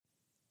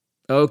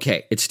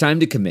Okay, it's time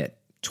to commit.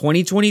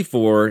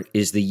 2024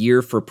 is the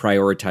year for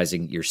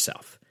prioritizing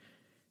yourself.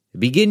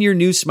 Begin your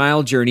new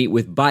smile journey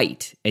with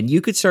Byte, and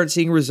you could start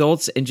seeing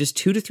results in just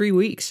 2 to 3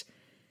 weeks.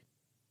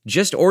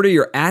 Just order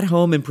your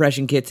at-home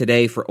impression kit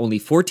today for only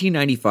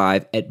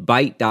 $14.95 at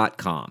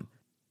Byte.com.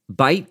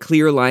 Byte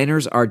clear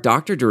liners are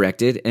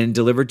doctor-directed and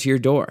delivered to your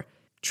door.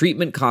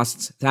 Treatment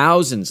costs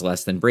thousands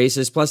less than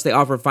braces, plus they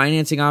offer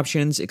financing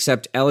options,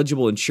 accept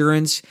eligible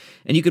insurance,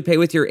 and you could pay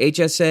with your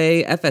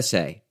HSA,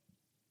 FSA.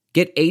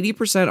 Get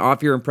 80%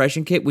 off your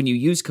impression kit when you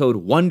use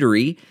code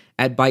WONDERY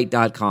at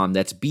Byte.com.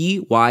 That's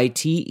BYTE.com.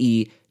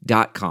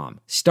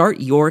 Start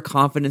your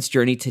confidence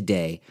journey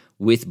today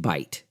with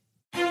Byte.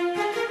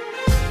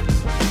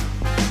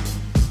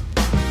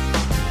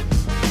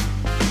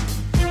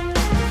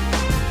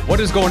 What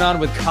is going on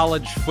with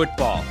college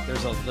football?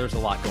 There's a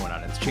lot going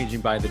on. It's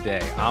changing by the day.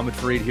 Ahmed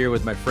Fareed here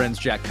with my friends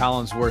Jac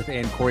Collinsowrth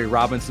and Corey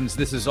Robinson.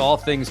 This is all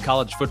things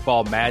college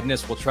football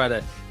madness. We'll try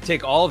to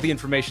take all of the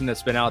information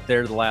that's been out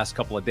there the last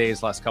couple of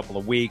days, last couple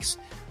of weeks,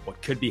 what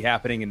could be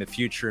happening in the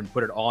future, and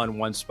put it all in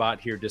one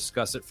spot here,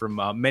 discuss it from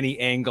many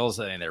angles.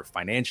 And there are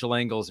financial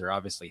angles, there are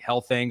obviously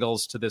health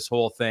angles to this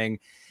whole thing.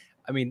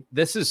 I mean,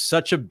 this is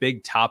such a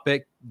big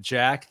topic,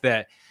 Jac,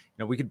 that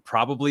we could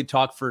probably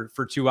talk for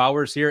 2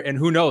 hours here. And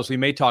who knows, we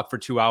may talk for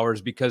 2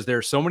 hours because there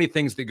are so many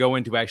things that go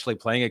into actually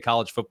playing a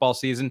college football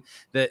season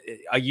that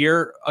a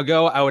year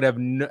ago, I would have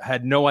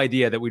had no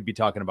idea that we'd be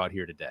talking about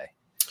here today.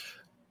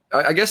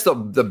 I guess the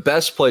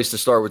best place to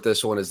start with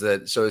this one is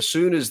that, so as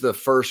soon as the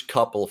first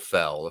couple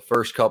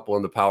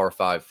in the Power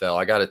 5 fell,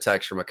 I got a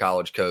text from a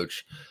college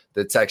coach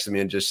that texted me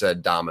and just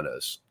said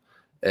dominoes.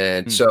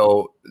 And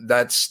so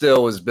that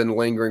still has been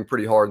lingering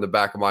pretty hard in the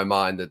back of my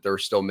mind that there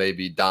still may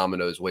be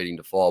dominoes waiting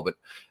to fall. But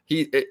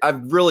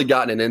I've really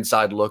gotten an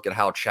inside look at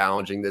how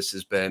challenging this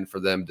has been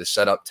for them to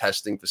set up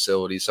testing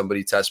facilities.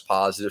 Somebody tests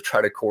positive,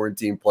 try to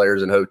quarantine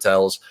players in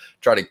hotels,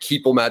 try to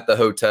keep them at the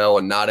hotel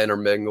and not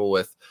intermingle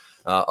with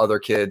other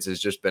kids has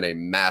just been a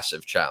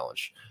massive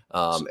challenge.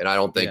 And I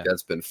don't think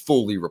that's been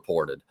fully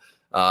reported.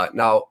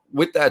 Now,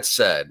 with that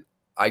said,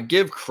 I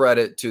give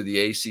credit to the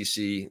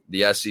ACC,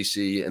 the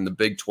SEC, and the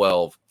Big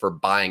 12 for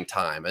buying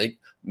time. I think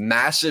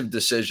massive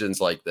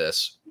decisions like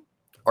this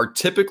are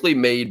typically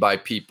made by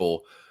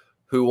people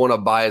who want to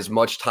buy as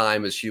much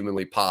time as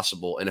humanly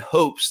possible in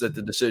hopes that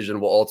the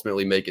decision will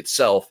ultimately make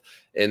itself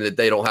and that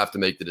they don't have to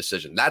make the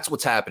decision. That's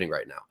what's happening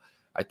right now.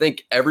 I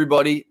think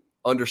everybody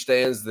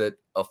understands that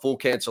a full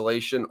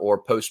cancellation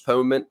or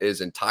postponement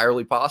is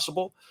entirely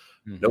possible.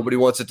 Nobody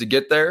wants it to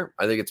get there.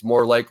 I think it's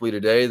more likely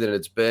today than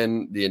it's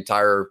been the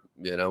entire,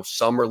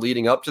 summer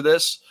leading up to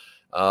this.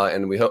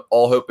 And we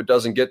all hope it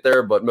doesn't get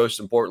there. But most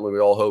importantly,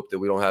 we all hope that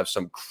we don't have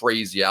some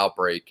crazy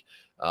outbreak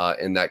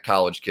and that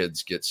college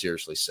kids get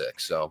seriously sick.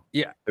 So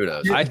yeah, who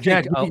knows?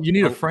 Jack, you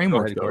need a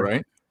framework though,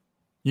 right?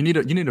 You need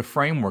a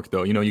framework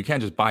though. You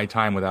can't just buy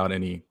time without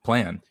any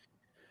plan.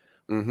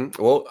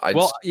 Well, that's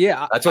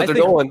what they're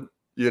doing.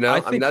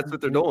 That's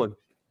what they're doing.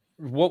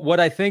 What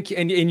I think,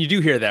 and you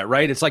do hear that,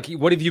 right? It's like,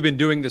 what have you been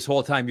doing this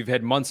whole time? You've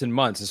had months and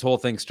months. This whole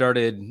thing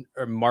started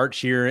in March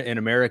here in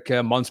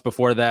America, months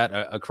before that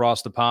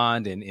across the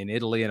pond in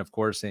Italy, and of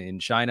course in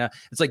China.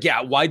 It's like,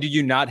 why do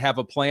you not have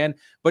a plan?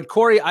 But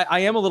Corey, I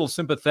am a little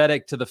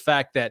sympathetic to the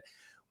fact that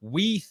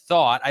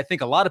I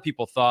think a lot of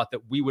people thought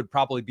that we would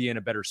probably be in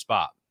a better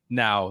spot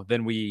now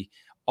than we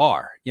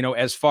are,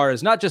 as far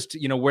as not just,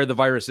 where the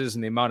virus is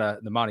and the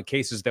amount of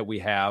cases that we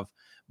have,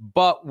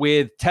 but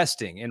with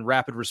testing and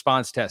rapid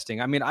response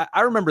testing. I mean,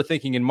 I remember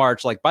thinking in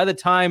March, like by the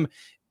time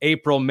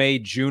April, May,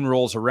 June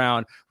rolls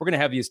around, we're going to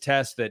have these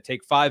tests that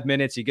take 5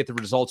 minutes. You get the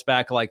results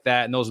back like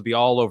that, and those will be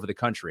all over the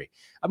country.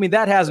 I mean,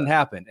 that hasn't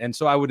happened. And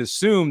so I would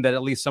assume that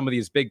at least some of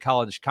these big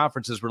college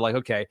conferences were like,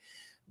 okay,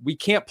 we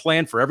can't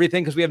plan for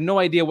everything because we have no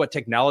idea what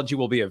technology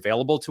will be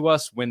available to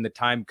us when the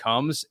time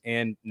comes.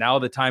 And now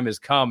the time has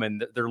come,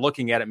 and they're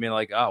looking at it and being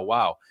like, oh,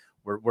 wow,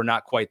 we're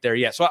not quite there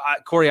yet. So,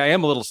 Corey, I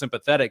am a little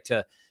sympathetic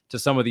to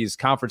some of these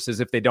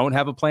conferences if they don't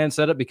have a plan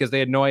set up because they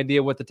had no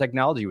idea what the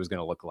technology was going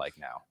to look like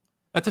now.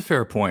 That's a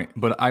fair point.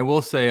 But I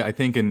will say, I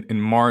think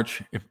in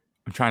March, if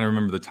I'm trying to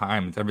remember the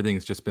time, everything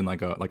has just been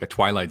like a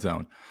twilight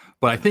zone.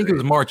 But I think it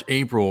was March,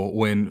 April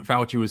when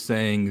Fauci was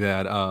saying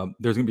that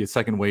there's going to be a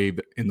second wave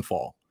in the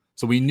fall.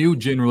 So we knew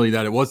generally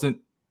that it wasn't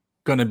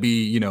going to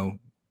be,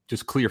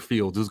 just clear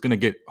fields. It was going to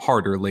get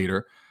harder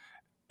later,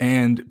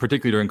 and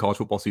particularly during college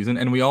football season.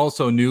 And we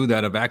also knew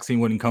that a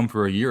vaccine wouldn't come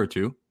for a year or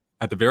two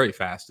at the very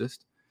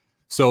fastest.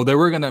 So there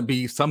were going to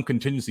be some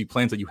contingency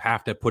plans that you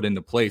have to put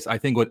into place. I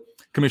think what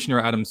Commissioner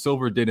Adam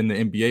Silver did in the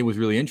NBA was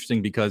really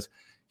interesting because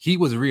he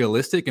was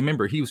realistic. And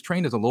remember, he was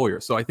trained as a lawyer.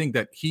 So I think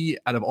that he,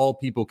 out of all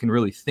people, can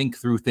really think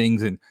through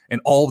things and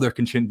all of their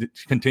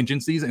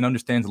contingencies and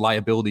understands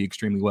liability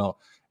extremely well.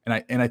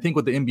 And I think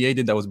what the NBA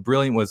did that was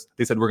brilliant was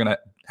they said, we're going to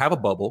have a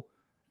bubble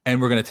and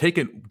we're going to take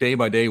it day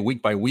by day,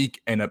 week by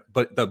week.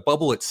 But the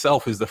bubble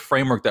itself is the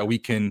framework that we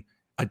can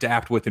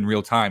adapt with in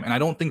real time. And I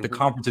don't think the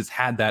conferences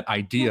had that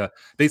idea.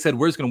 They said,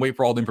 we're just going to wait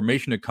for all the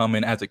information to come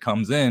in as it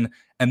comes in,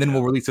 and then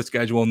we'll release the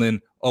schedule. And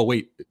then, oh,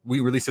 wait, we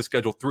release the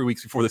schedule 3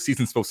 weeks before the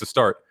season's supposed to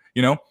start.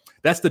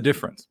 That's the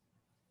difference.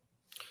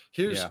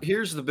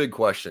 Here's the big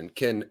question.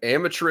 Can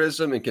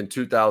amateurism and can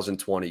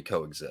 2020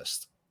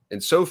 coexist?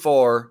 And so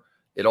far,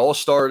 it all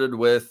started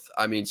with,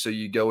 so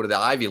you go to the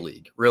Ivy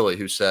League, really,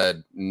 who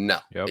said, no,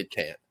 It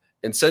can't.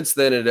 And since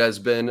then, it has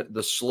been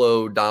the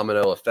slow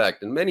domino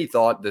effect. And many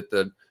thought that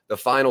the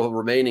final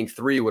remaining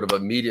 3 would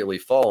have immediately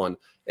fallen.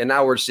 And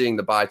now we're seeing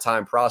the buy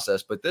time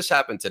process. But this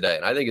happened today.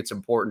 And I think it's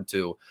important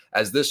to,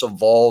 as this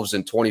evolves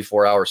in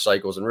 24-hour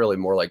cycles and really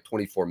more like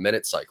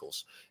 24-minute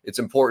cycles, it's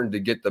important to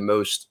get the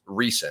most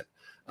recent.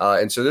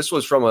 And so this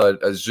was from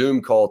a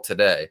Zoom call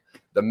today.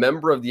 The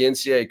member of the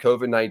NCAA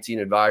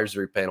COVID-19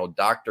 advisory panel,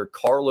 Dr.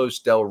 Carlos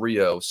Del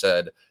Rio,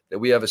 said that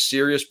we have a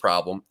serious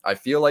problem. I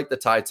feel like the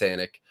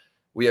Titanic.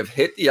 We have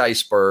hit the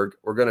iceberg.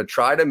 We're going to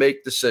try to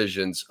make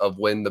decisions of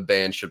when the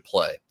band should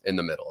play in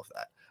the middle of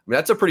that.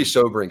 That's a pretty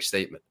sobering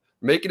statement.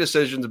 Making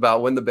decisions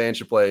about when the band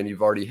should play, and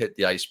you've already hit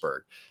the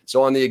iceberg.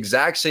 So on the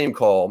exact same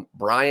call,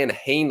 Brian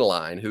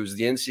Hainline, who's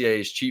the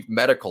NCAA's chief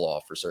medical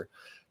officer,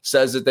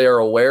 says that they are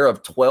aware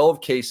of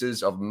 12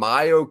 cases of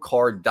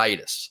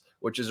myocarditis,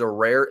 which is a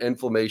rare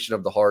inflammation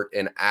of the heart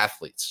in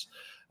athletes.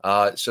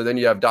 So then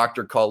you have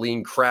Dr.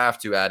 Colleen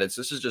Kraft, who added,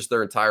 so this is just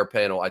their entire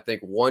panel. I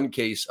think 1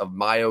 case of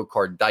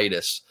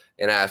myocarditis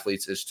in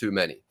athletes is too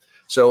many.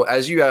 So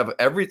as you have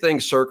everything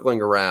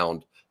circling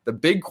around, the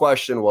big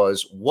question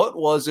was, what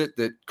was it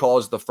that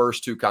caused the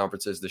first 2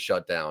 conferences to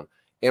shut down?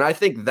 And I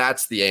think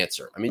that's the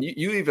answer.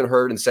 You even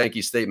heard in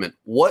Sankey's statement,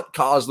 what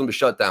caused them to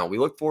shut down? We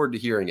look forward to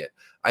hearing it.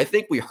 I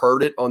think we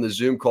heard it on the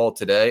Zoom call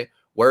today.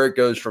 Where it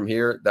goes from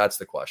here, that's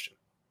the question.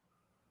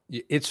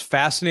 It's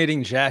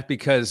fascinating, Jack,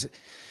 because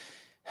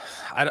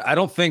I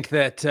don't think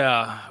that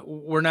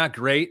we're not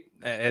great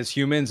as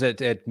humans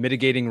at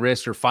mitigating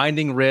risk or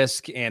finding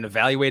risk and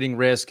evaluating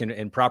risk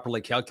and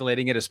properly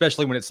calculating it,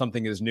 especially when it's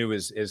something as new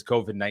as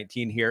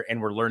COVID-19 here. And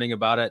we're learning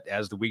about it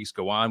as the weeks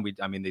go on.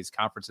 These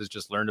conferences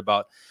just learned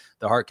about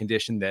the heart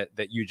condition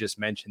that you just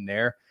mentioned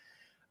there.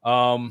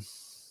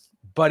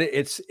 But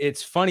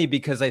it's funny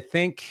because I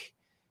think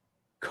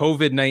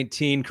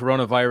COVID-19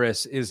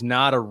 coronavirus is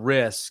not a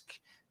risk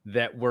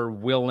that we're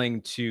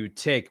willing to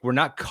take. We're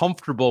not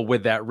comfortable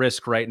with that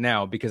risk right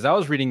now, because I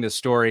was reading this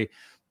story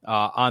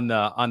on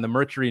the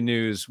Mercury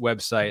News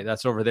website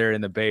that's over there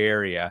in the Bay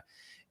Area.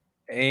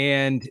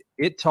 And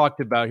it talked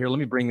about here, let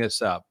me bring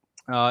this up.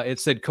 It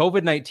said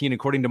COVID-19,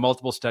 according to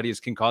multiple studies,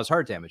 can cause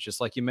heart damage,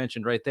 just like you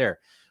mentioned right there.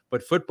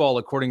 But football,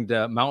 according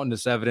to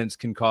mountainous evidence,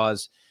 can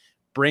cause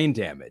brain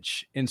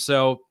damage. And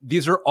so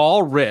these are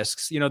all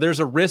risks. There's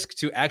a risk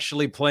to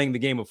actually playing the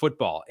game of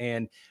football.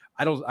 And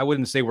I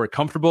wouldn't say we're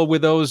comfortable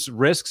with those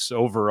risks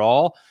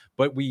overall,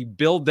 but we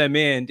build them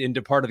into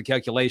part of the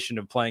calculation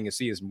of playing a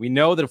season. We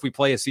know that if we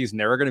play a season,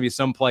 there are going to be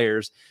some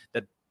players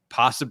that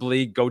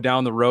possibly go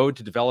down the road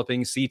to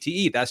developing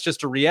CTE. That's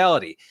just a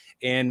reality.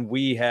 And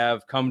we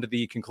have come to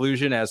the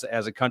conclusion as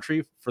a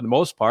country, for the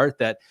most part,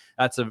 that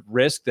that's a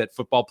risk that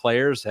football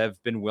players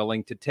have been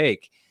willing to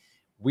take.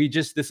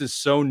 This is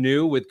so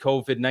new with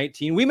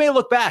COVID-19. We may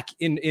look back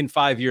in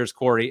 5 years,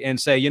 Corey,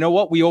 and say, you know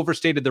what, we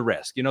overstated the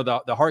risk.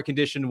 The heart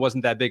condition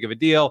wasn't that big of a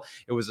deal.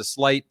 It was a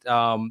slight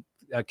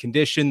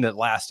condition that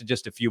lasted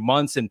just a few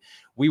months, and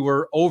we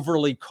were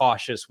overly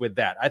cautious with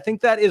that. I think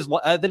that is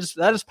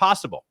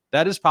possible.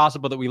 That is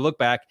possible that we look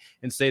back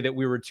and say that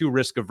we were too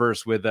risk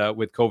averse with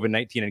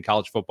COVID-19 and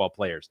college football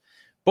players,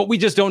 but we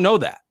just don't know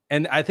that.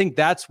 And I think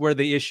that's where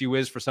the issue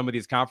is for some of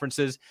these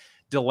conferences.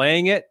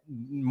 Delaying it,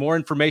 more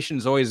information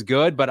is always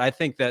good, but I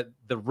think that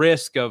the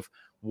risk of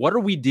what are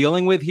we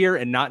dealing with here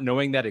and not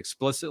knowing that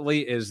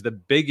explicitly is the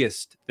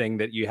biggest thing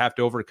that you have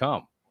to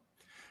overcome.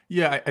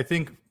 Yeah, I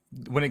think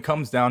when it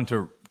comes down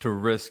to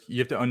risk, you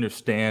have to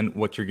understand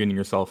what you're getting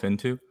yourself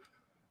into.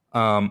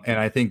 And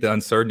I think the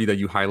uncertainty that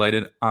you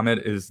highlighted,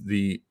 Ahmed, is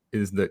the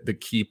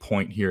key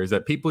point here, is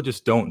that people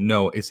just don't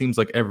know. It seems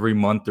like every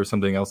month there's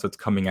something else that's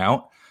coming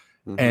out.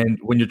 Mm-hmm. And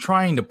when you're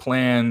trying to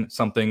plan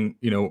something,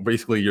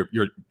 basically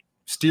you're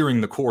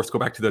steering the course. Go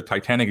back to the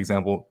Titanic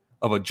example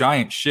of a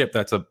giant ship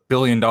that's $1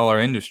 billion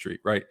industry,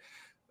 right?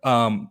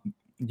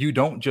 You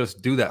don't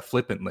just do that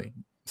flippantly.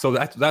 So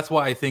that's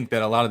why I think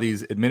that a lot of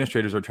these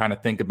administrators are trying to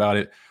think about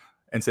it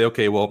and say,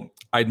 okay, well,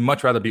 I'd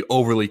much rather be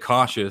overly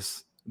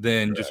cautious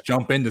than just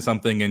jump into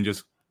something and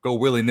just go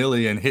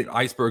willy-nilly and hit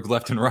icebergs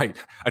left and right.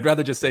 I'd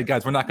rather just say,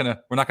 guys, we're not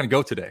gonna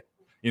go today.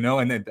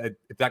 And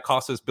if that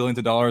costs us billions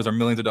of dollars or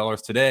millions of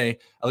dollars today,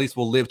 at least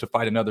we'll live to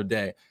fight another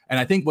day. And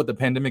I think what the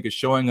pandemic is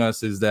showing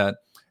us is that,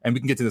 and we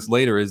can get to this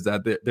later, is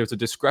that there's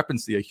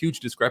a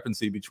huge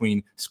discrepancy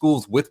between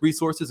schools with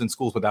resources and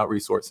schools without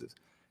resources.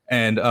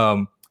 And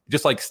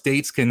just like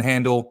states can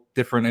handle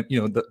different,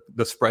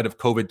 the spread of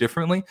COVID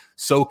differently,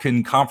 so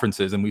can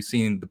conferences. And we've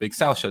seen the Big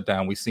South shut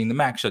down. We've seen the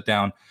MAC shut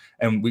down.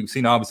 And we've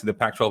seen, obviously, the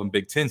Pac-12 and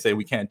Big Ten say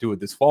we can't do it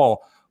this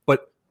fall.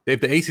 But if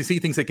the ACC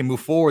thinks they can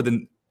move forward,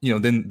 then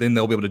then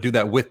they'll be able to do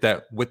that with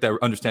that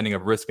understanding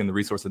of risk and the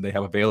resources that they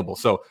have available.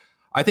 So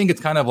I think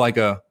it's kind of like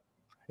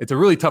it's a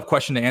really tough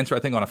question to answer, I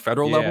think, on a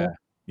federal level.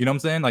 You know what I'm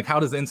saying? Like, how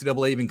does the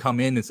NCAA even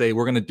come in and say,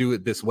 we're going to do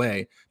it this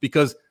way?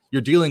 Because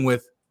you're dealing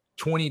with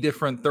 30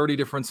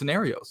 different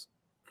scenarios.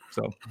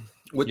 So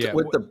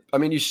I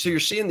mean, you're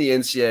seeing the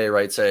NCAA,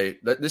 right, say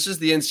that this is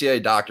the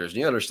NCAA doctors.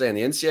 And you understand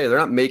the NCAA, they're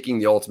not making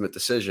the ultimate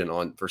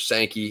decision for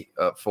Sankey,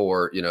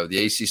 for,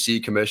 the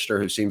ACC commissioner,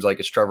 who seems like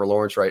it's Trevor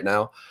Lawrence right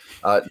now.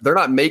 They're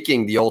not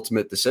making the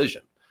ultimate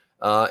decision.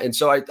 And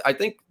so I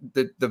think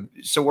that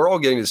so we're all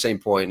getting to the same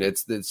point.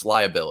 It's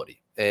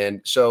liability.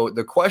 And so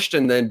the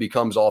question then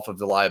becomes off of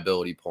the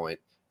liability point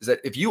is that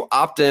if you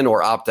opt in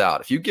or opt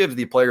out, if you give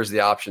the players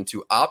the option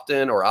to opt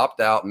in or opt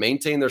out,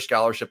 maintain their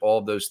scholarship, all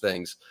of those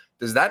things,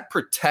 does that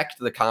protect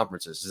the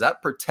conferences? Does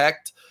that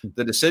protect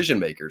the decision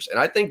makers? And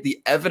I think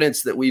the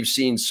evidence that we've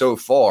seen so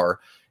far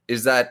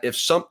is that if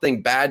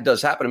something bad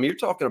does happen, I mean, you're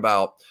talking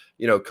about,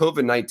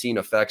 COVID-19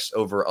 effects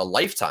over a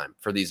lifetime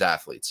for these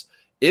athletes.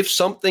 If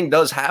something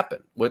does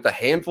happen with a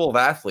handful of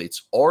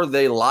athletes, are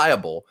they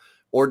liable,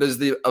 or does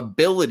the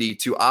ability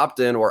to opt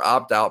in or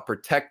opt out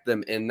protect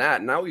them in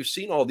that? Now we've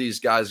seen all these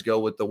guys go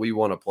with the we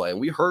want to play, and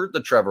we heard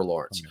the Trevor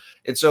Lawrence.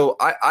 And so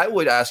I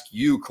would ask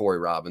you, Corey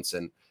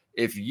Robinson,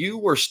 if you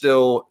were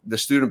still the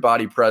student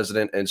body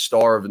president and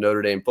star of the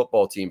Notre Dame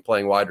football team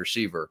playing wide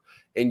receiver,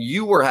 and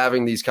you were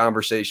having these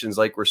conversations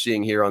like we're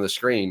seeing here on the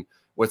screen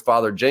with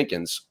Father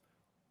Jenkins,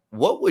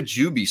 what would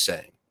you be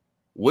saying?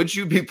 Would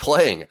you be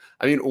playing?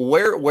 I mean,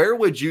 where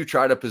would you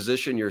try to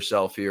position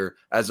yourself here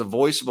as a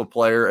voice of a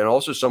player and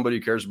also somebody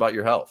who cares about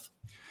your health?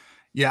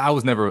 Yeah, I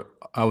was never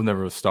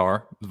a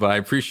star, but I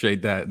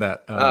appreciate that.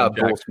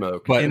 Bull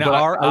smoke. But in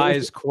our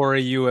eyes,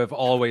 Corey, you have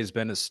always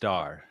been a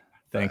star.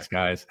 Thanks,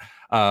 guys.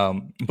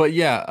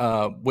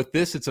 With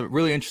this, it's a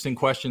really interesting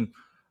question.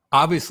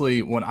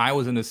 Obviously, when I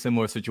was in a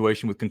similar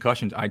situation with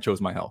concussions, I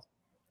chose my health,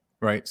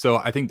 right? So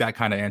I think that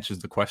kind of answers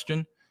the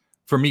question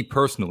for me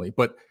personally.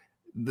 But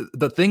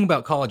the thing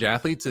about college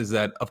athletes is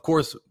that, of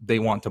course, they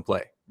want to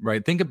play,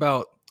 right? Think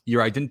about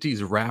your identity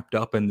is wrapped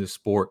up in this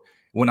sport.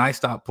 When I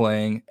stopped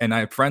playing, and I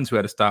have friends who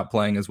had to stop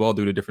playing as well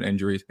due to different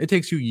injuries, it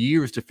takes you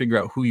years to figure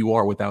out who you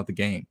are without the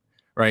game,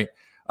 right?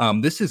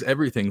 This is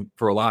everything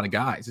for a lot of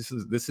guys.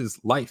 This is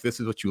life. This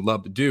is what you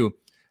love to do.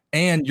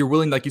 And you're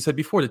willing, like you said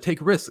before, to take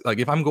risks. Like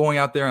if I'm going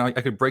out there and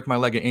I could break my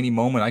leg at any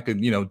moment, I could,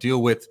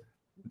 deal with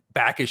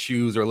back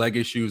issues or leg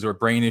issues or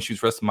brain issues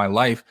for the rest of my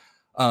life.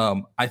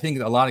 I think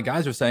a lot of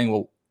guys are saying,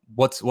 well,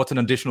 what's an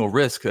additional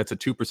risk? That's a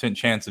 2%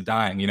 chance of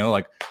dying,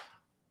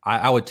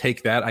 I would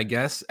take that, I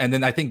guess. And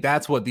then I think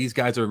that's what these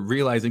guys are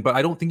realizing. But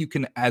I don't think you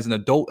can, as an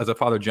adult, as a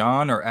Father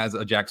John or as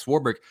a Jac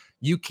Swarbrick,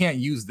 you can't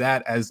use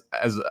that as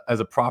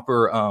a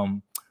proper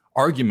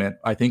argument,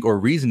 I think, or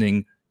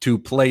reasoning to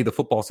play the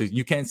football season.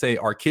 You can't say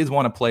our kids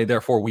want to play,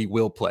 therefore we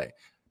will play.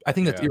 I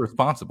think that's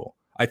irresponsible.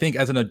 I think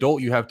as an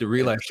adult, you have to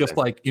realize, just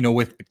like,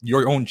 with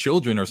your own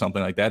children or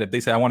something like that, if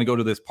they say, I want to go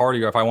to this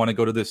party or if I want to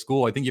go to this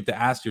school, I think you have to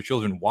ask your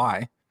children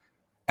why,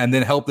 and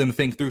then help them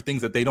think through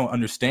things that they don't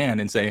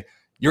understand and say,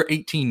 you're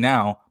 18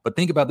 now, but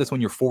think about this when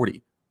you're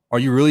 40. Are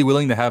you really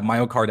willing to have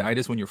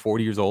myocarditis when you're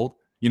 40 years old?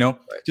 Right.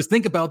 Just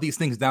think about these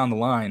things down the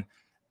line.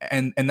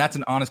 And that's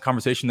an honest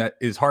conversation that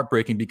is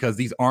heartbreaking because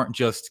these aren't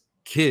just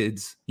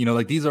kids,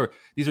 these are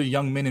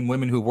young men and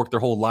women who worked their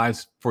whole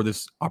lives for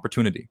this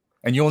opportunity.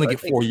 And you only get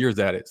 4 years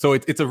at it. So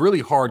it's a really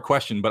hard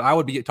question, but I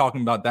would be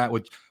talking about that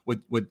with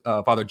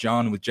Father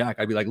John and with Jack.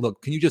 I'd be like,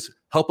 look, can you just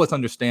help us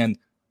understand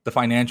the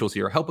financials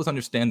here? Help us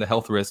understand the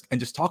health risk and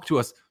just talk to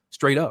us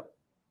straight up.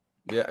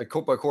 Yeah,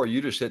 Corey, you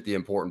just hit the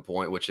important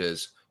point, which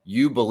is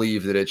you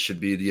believe that it should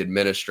be the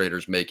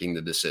administrators making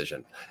the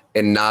decision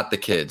and not the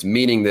kids,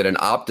 meaning that an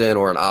opt-in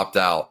or an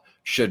opt-out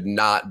should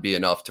not be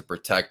enough to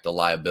protect the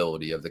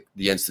liability of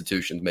the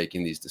institutions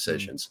making these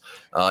decisions.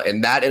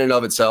 And that in and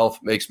of itself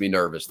makes me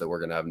nervous that we're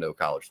going to have no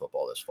college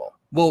football this fall.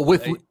 Well,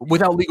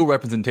 without legal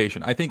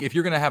representation, I think if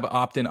you're going to have an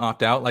opt-in,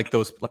 opt-out, like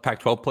those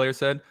Pac-12 players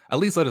said, at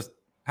least let us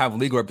have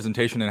legal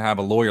representation and have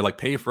a lawyer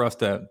pay for us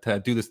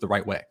to do this the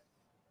right way.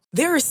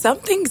 There are some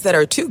things that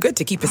are too good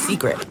to keep a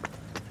secret.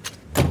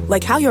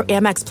 Like how your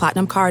Amex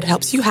Platinum card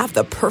helps you have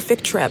the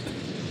perfect trip.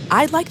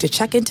 I'd like to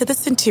check into the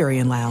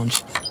Centurion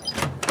Lounge.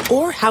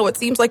 Or how it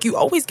seems like you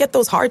always get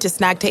those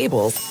hard-to-snag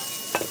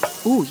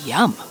tables. Ooh,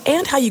 yum.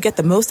 And how you get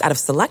the most out of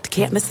select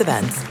can't-miss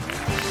events.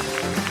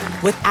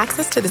 With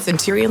access to the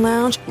Centurion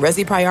Lounge,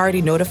 Resi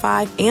Priority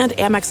Notified, and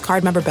Amex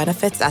card member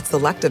benefits at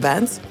select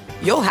events,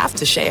 you'll have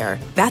to share.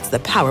 That's the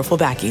powerful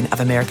backing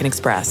of American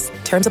Express.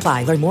 Terms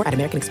apply. Learn more at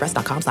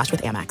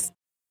americanexpress.com/withAmex.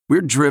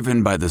 We're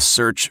driven by the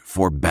search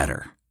for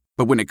better.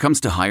 But when it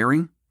comes to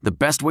hiring, the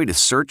best way to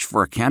search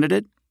for a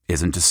candidate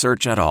isn't to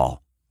search at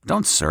all.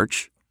 Don't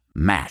search.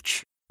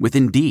 Match. With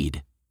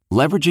Indeed.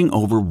 Leveraging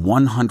over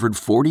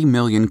 140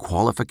 million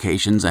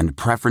qualifications and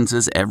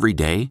preferences every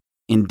day,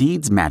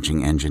 Indeed's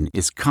matching engine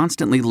is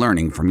constantly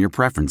learning from your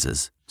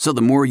preferences. So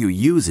the more you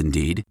use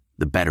Indeed,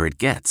 the better it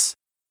gets.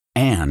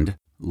 And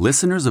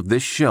listeners of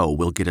this show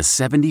will get a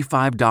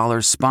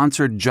 $75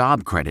 sponsored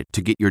job credit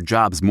to get your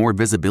jobs more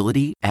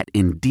visibility at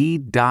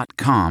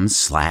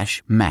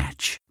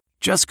Indeed.com/match.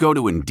 Just go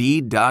to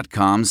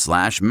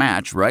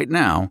Indeed.com/match right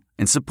now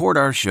and support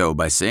our show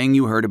by saying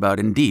you heard about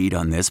Indeed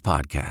on this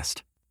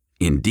podcast.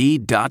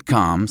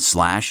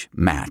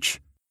 Indeed.com/match.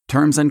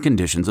 Terms and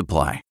conditions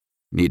apply.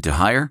 Need to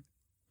hire?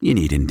 You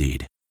need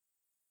Indeed.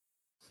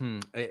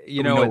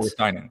 It's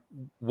signing.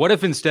 What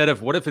if instead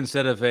of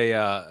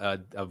a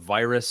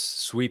virus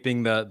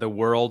sweeping the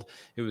world,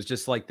 it was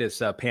just like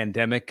this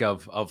pandemic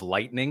of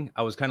lightning?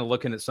 I was kind of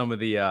looking at some of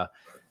the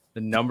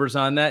numbers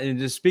on that, and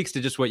it just speaks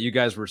to just what you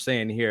guys were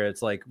saying here.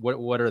 It's like,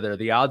 what are there?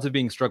 The odds of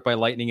being struck by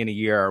lightning in a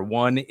year are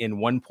 1 in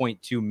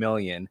 1.2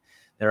 million.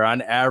 They're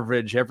on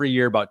average every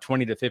year about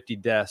 20 to 50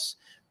 deaths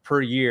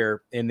per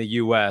year in the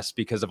U.S.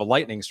 because of a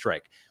lightning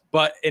strike.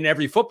 But in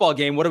every football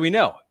game, what do we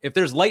know? If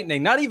there's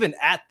lightning, not even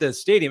at the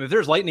stadium, if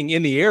there's lightning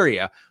in the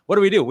area, what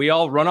do? We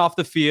all run off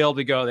the field.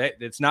 We go,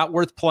 it's not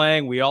worth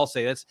playing. We all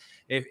say that's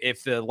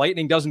if the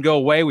lightning doesn't go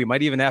away, we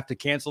might even have to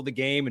cancel the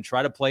game and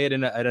try to play it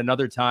at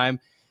another time.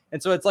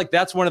 And so it's like,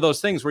 that's one of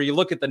those things where you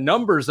look at the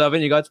numbers of it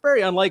and you go, it's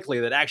very unlikely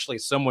that actually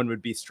someone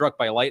would be struck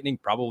by lightning.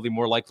 Probably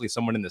more likely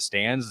someone in the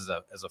stands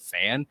as a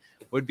fan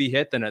would be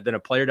hit than a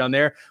player down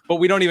there. But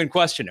we don't even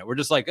question it. We're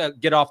just like,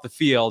 get off the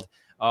field.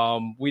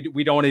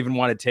 We don't even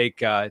want to take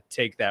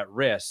that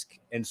risk.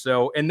 And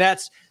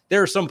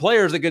there are some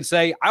players that could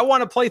say, I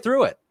want to play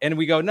through it. And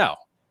we go, no,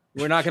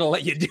 we're not going to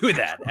let you do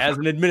that as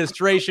an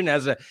administration,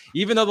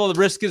 even though the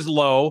risk is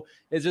low,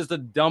 it's just a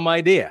dumb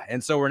idea.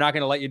 And so we're not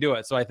going to let you do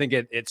it. So I think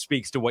it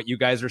speaks to what you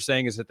guys are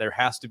saying, is that there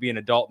has to be an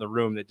adult in the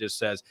room that just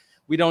says,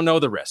 we don't know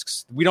the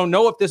risks. We don't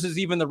know if this is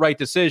even the right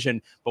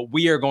decision, but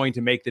we are going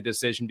to make the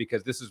decision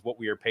because this is what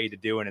we are paid to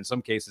do. And in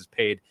some cases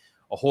paid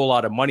a whole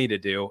lot of money to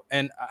do.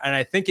 And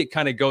I think it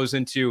kind of goes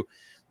into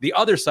the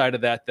other side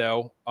of that,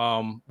 though,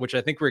 which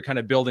I think we're kind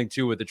of building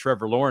to with the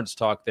Trevor Lawrence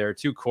talk there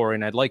too, Corey.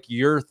 And I'd like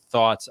your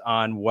thoughts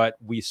on what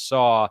we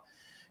saw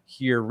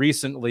here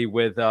recently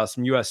with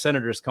some U.S.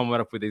 senators coming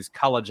up with these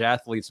college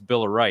athletes'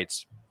 Bill of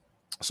Rights.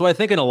 So I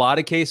think in a lot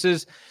of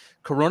cases,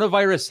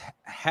 coronavirus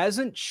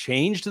hasn't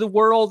changed the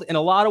world in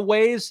a lot of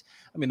ways.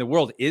 I mean, the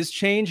world is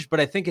changed, but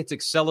I think it's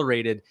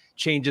accelerated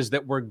changes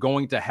that were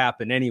going to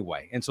happen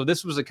anyway. And so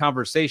this was a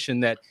conversation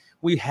that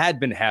we had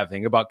been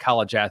having about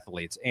college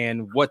athletes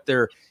and what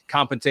their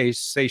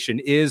compensation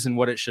is and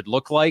what it should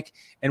look like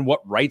and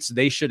what rights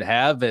they should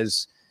have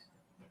as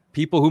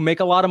people who make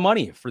a lot of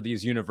money for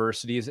these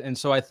universities. And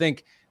so I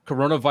think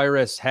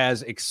coronavirus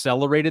has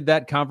accelerated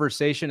that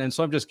conversation. And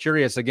so I'm just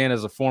curious, again,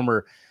 as a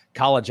former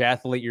college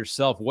athlete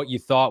yourself, what you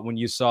thought when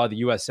you saw the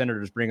U.S.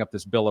 senators bring up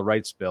this Bill of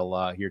Rights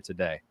bill here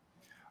today.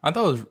 I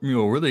thought it was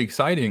really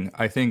exciting.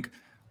 I think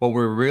what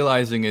we're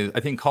realizing is, I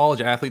think college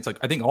athletes,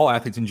 I think all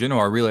athletes in general,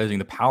 are realizing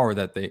the power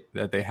that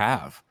they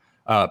have,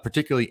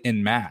 particularly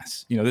in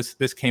mass.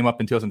 This came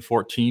up in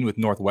 2014 with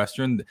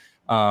Northwestern.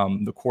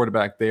 The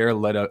quarterback there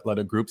led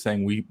a group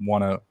saying we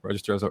want to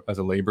register as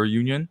a labor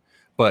union,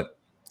 but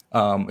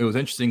it was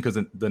interesting because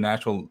the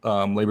National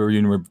Labor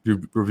Union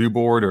Review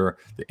Board, or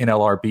the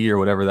NLRB, or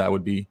whatever that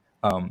would be,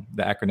 the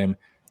acronym,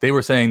 they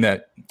were saying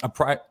that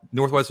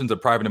Northwestern's a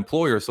private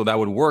employer, so that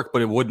would work,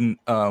 but it wouldn't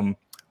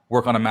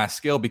work on a mass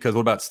scale, because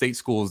what about state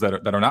schools that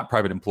are not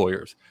private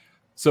employers?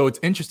 So it's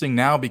interesting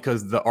now,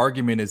 because the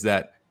argument is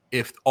that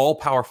if all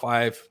Power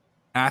 5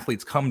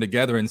 athletes come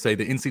together and say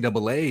the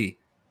NCAA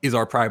is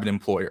our private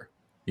employer,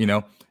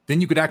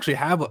 then you could actually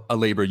have a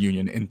labor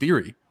union in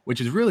theory,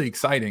 which is really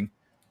exciting.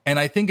 And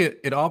I think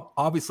it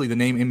obviously, the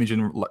name, image,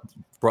 and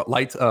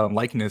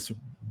likeness,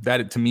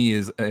 that to me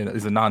is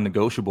a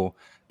non-negotiable,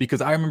 because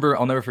I remember,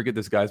 I'll never forget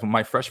this, guys. When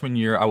my freshman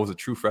year, I was a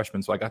true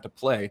freshman, so I got to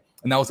play,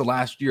 and that was the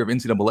last year of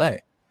NCAA,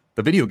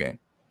 the video game,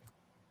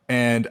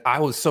 and I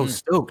was so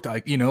stoked.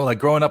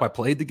 Growing up, I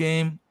played the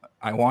game,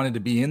 I wanted to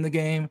be in the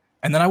game,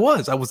 and then I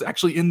was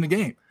actually in the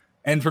game,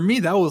 and for me,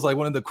 that was like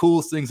one of the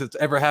coolest things that's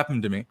ever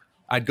happened to me.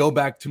 I'd go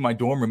back to my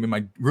dorm room, and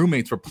my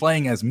roommates were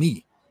playing as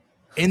me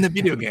in the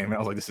video game, and I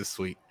was like, this is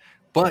sweet.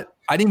 But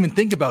I didn't even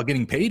think about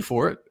getting paid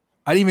for it.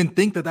 I didn't even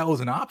think that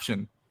was an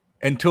option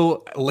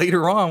until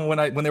later on,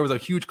 when there was a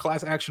huge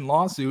class action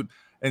lawsuit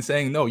and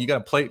saying, no, you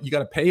got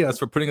to pay us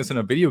for putting us in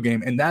a video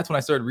game. And that's when I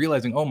started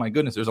realizing, oh my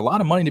goodness, there's a lot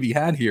of money to be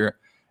had here.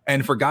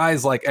 And for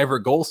guys like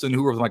Everett Golson,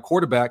 who was my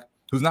quarterback,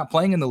 who's not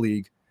playing in the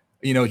league,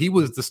 he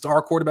was the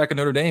star quarterback at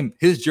Notre Dame.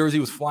 His jersey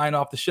was flying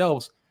off the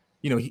shelves.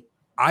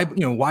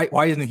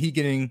 Why isn't he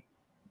getting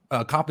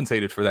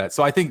compensated for that?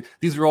 So I think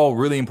these are all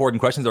really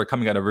important questions that are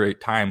coming at a great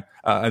time.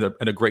 At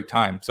a great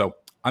time. So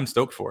I'm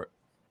stoked for it.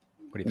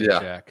 What do you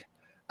think, Jack?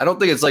 I don't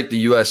think it's like the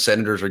U.S.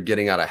 senators are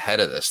getting out ahead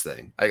of this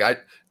thing.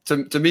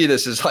 To me,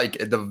 this is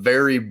like at the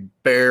very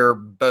bare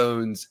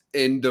bones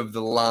end of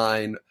the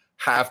line.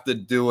 Have to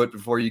do it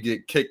before you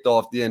get kicked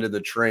off the end of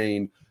the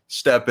train.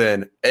 Step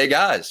in. Hey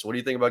guys, what do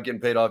you think about getting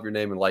paid off your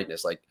name and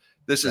likeness? Like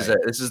this is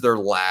this is their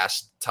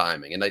last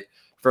timing. And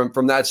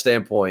from that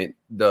standpoint,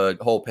 the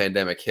whole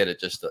pandemic hit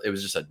it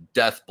was just a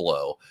death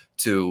blow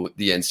to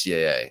the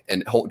NCAA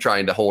and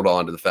trying to hold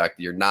on to the fact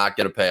that you're not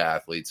going to pay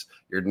athletes.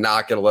 You're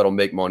not going to let them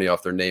make money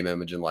off their name,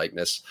 image, and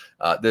likeness.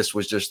 This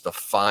was just the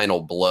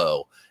final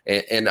blow.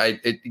 And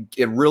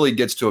it really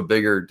gets to a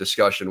bigger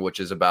discussion, which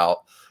is about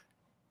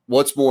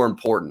what's more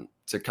important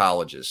to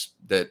colleges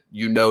that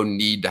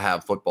need to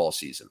have football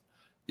season.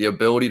 The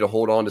ability to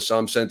hold on to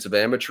some sense of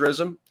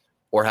amateurism,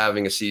 or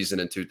having a season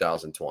in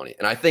 2020.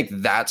 And I think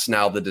that's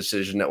now the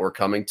decision that we're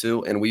coming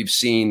to. And we've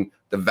seen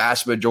the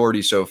vast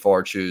majority so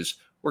far choose,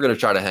 we're going to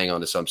try to hang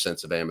on to some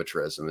sense of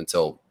amateurism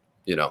until,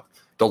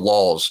 the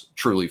laws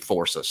truly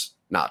force us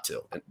not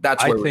to. And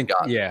that's where we've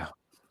got. Yeah.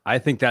 I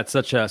think that's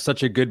such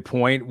a good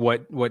point.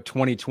 What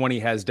 2020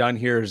 has done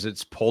here is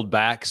it's pulled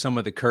back some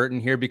of the curtain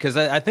here, because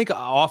I think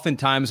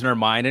oftentimes in our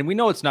mind, and we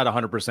know it's not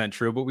 100%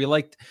 true, but we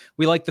like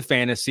the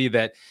fantasy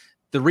that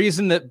the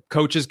reason that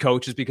coaches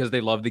coach is because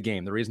they love the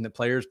game. The reason that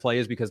players play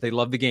is because they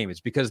love the game. It's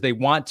because they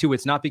want to.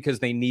 It's not because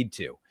they need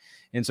to.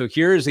 And so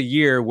here is a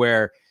year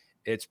where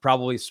it's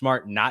probably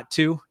smart not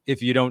to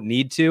if you don't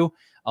need to.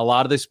 A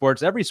lot of the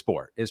sports, every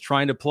sport is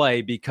trying to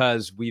play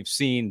because we've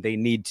seen they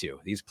need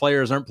to. These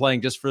players aren't playing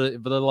just for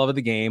the love of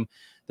the game.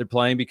 They're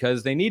playing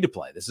because they need to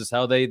play. This is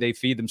how they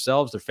feed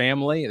themselves, their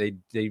family.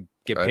 They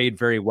get paid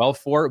very well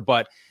for it.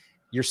 But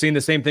you're seeing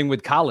the same thing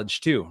with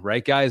college too,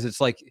 right, guys? It's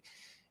like,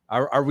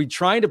 are we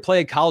trying to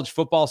play a college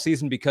football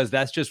season because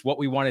that's just what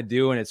we want to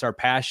do and it's our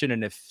passion?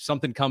 And if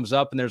something comes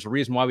up and there's a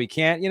reason why we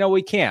can't,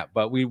 we can't.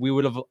 But we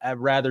would have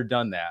rather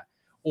done that.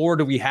 Or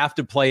do we have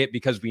to play it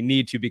because we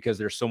need to, because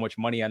there's so much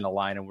money on the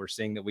line, and we're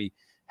seeing that we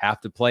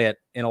have to play it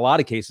in a lot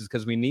of cases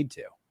because we need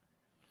to?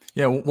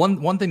 Yeah,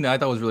 one thing that I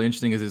thought was really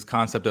interesting is this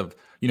concept of,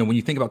 when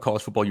you think about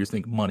college football, you just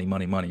think money,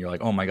 money, money. You're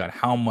like, oh my God,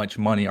 how much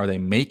money are they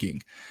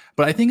making?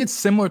 But I think it's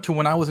similar to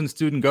when I was in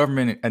student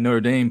government at Notre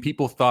Dame.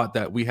 People thought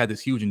that we had this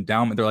huge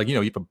endowment. They're like, you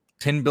have a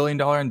 $10 billion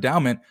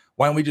endowment.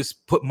 Why don't we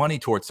just put money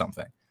towards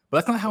something? But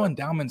that's not how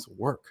endowments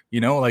work.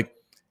 Like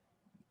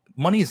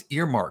money is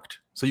earmarked.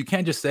 So you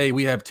can't just say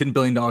we have $10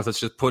 billion. Let's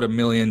just put $1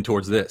 million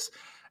towards this.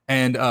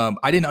 And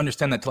I didn't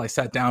understand that till I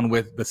sat down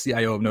with the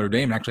CIO of Notre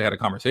Dame and actually had a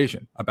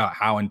conversation about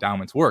how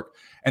endowments work.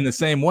 And the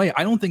same way,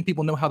 I don't think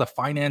people know how the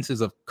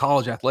finances of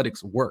college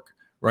athletics work,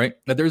 right?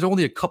 That there's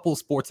only a couple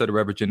sports that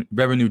are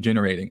revenue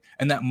generating,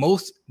 and that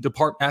most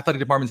athletic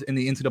departments in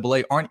the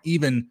NCAA aren't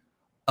even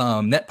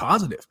net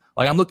positive.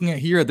 Like I'm looking at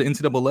here at the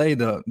NCAA,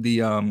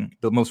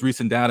 the most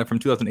recent data from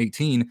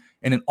 2018,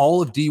 and in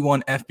all of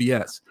D1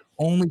 FBS,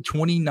 only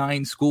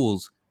 29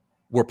 schools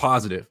were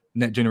positive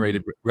net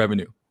generated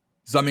revenue.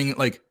 So I mean,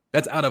 like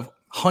that's out of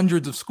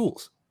hundreds of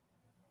schools.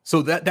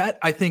 So that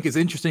I think is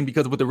interesting,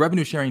 because with the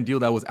revenue sharing deal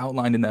that was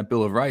outlined in that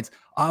Bill of Rights,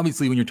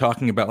 obviously when you're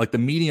talking about like the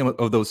median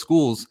of those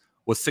schools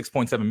was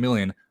 6.7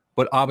 million,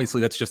 but obviously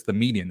that's just the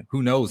median.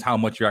 Who knows how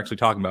much you're actually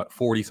talking about?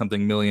 40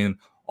 something million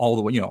all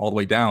the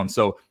way down.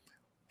 So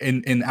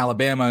in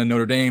Alabama and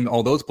Notre Dame,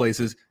 all those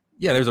places,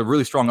 yeah, there's a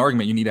really strong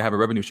argument you need to have a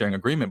revenue sharing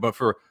agreement. But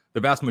for the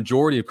vast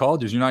majority of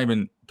colleges, you're not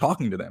even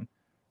talking to them.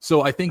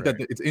 So I think that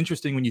it's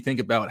interesting when you think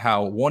about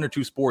how one or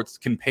two sports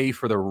can pay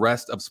for the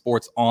rest of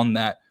sports on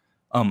that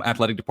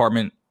athletic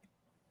department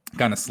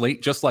kind of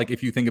slate. Just like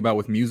if you think about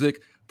with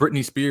music,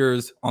 Britney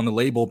Spears on the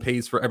label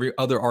pays for every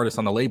other artist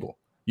on the label.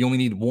 You only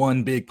need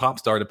one big pop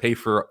star to pay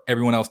for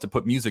everyone else to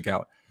put music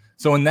out.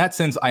 So in that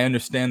sense, I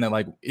understand that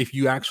like if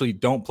you actually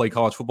don't play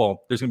college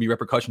football, there's going to be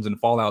repercussions and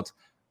fallouts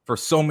for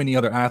so many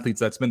other athletes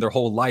that spend their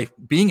whole life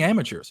being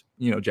amateurs.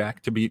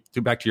 Jack,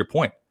 to back to your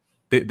point,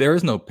 there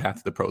is no path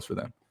to the pros for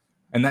them,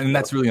 and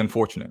that's really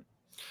unfortunate.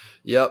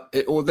 Yep.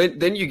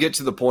 Then you get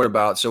to the point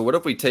about, so what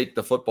if we take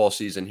the football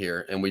season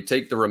here and we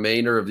take the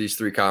remainder of these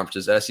three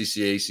conferences,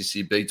 SEC,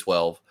 ACC, Big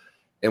 12,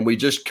 and we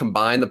just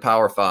combine the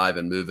Power Five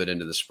and move it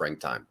into the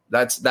springtime?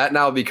 That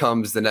now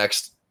becomes the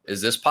next. Is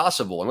this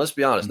possible? And let's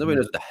be honest, nobody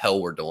knows what the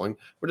hell we're doing.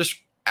 We're just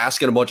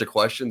asking a bunch of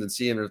questions and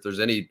seeing if there's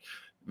any,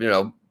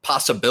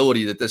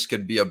 possibility that this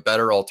could be a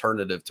better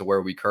alternative to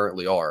where we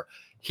currently are.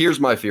 Here's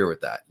my fear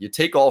with that. You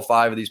take all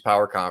five of these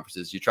power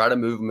conferences, you try to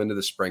move them into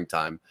the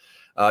springtime.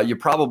 You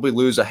probably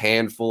lose a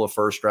handful of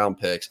first-round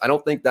picks. I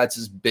don't think that's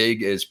as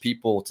big as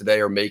people today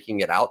are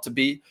making it out to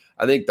be.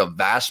 I think the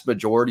vast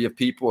majority of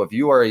people, if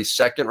you are a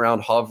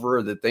second-round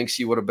hoverer that thinks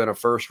he would have been a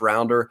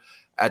first-rounder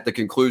at the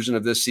conclusion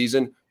of this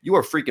season, you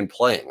are freaking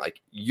playing.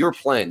 Like, you're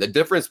playing. The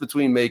difference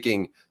between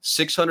making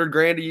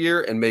 $600,000 a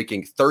year and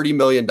making $30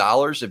 million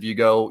if you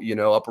go,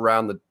 up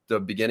around the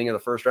beginning of the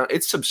first round,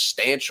 it's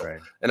substantial. Right.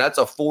 And that's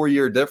a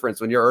 4-year difference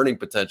when your earning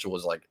potential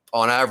was like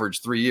on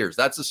average 3 years.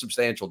 That's a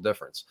substantial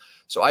difference.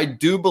 So I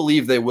do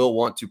believe they will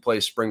want to play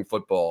spring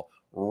football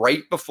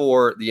right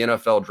before the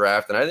NFL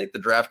draft. And I think the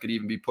draft could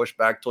even be pushed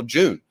back till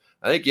June.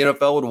 I think the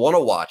NFL would want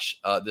to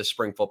watch this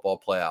spring football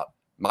play out.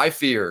 My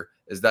fear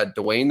is that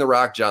Dwayne "The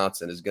Rock"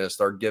 Johnson is going to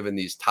start giving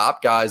these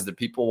top guys that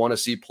people want to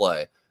see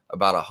play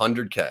about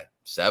 $100K,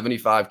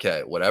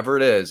 $75K, whatever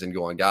it is, and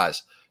going,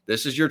 guys,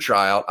 this is your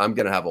tryout. I'm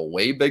going to have a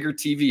way bigger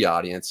TV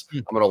audience.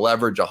 I'm going to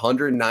leverage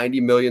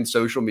 190 million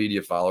social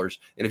media followers.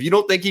 And if you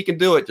don't think he can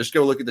do it, just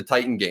go look at the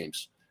Titan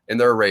games and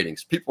their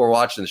ratings. People are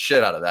watching the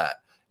shit out of that.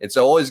 And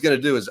so all he's going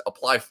to do is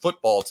apply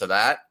football to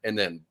that, and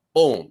then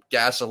boom,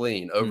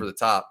 gasoline over the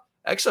top.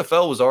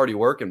 XFL was already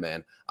working,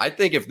 man. I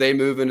think if they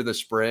move into the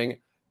spring,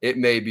 it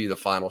may be the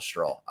final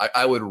straw.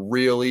 I would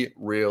really,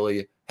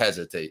 really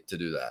hesitate to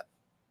do that.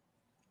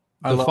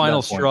 The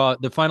final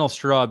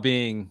straw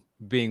being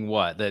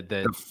what?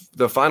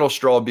 The final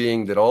straw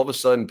being that all of a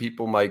sudden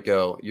people might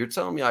go, you're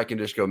telling me I can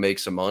just go make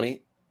some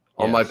money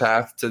on my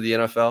path to the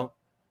NFL?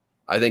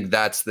 I think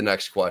that's the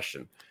next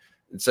question.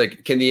 It's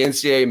like, can the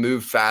NCAA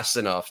move fast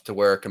enough to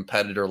where a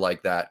competitor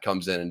like that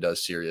comes in and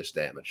does serious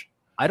damage?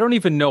 I don't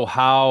even know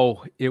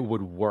how it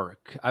would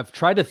work. I've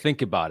tried to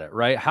think about it,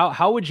 right?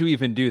 How would you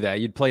even do that?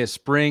 You'd play a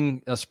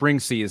spring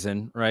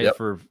season, right? Yep.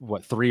 For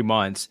 3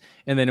 months,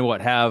 and then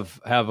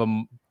have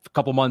a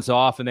couple months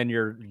off, and then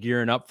you're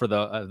gearing up for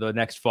the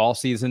next fall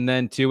season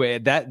then too.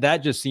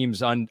 That just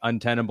seems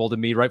untenable to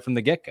me right from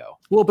the get-go.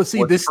 Well, but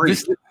see, this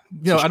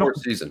I don't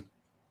season.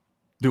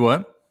 Do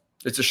what?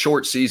 It's a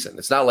short season.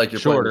 It's not like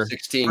you're playing a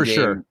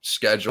 16-game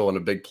schedule and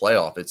a big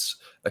playoff. It's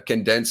a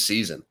condensed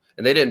season.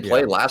 And they didn't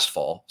play last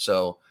fall.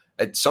 So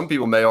some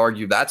people may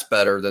argue that's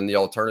better than the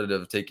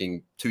alternative of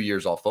taking 2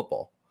 years off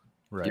football,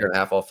 year and a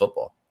half off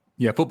football.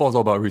 Yeah, football is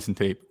all about recent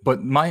tape.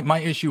 But my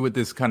issue with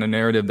this kind of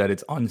narrative that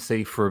it's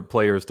unsafe for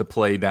players to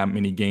play that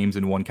many games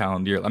in one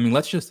calendar year. I mean,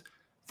 let's just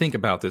think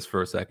about this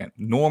for a second.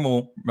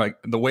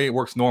 The way it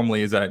works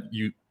normally is that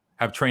you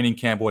have training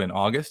camp in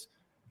August,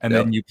 and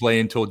then you play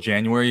until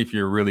January if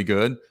you're really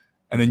good.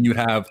 And then you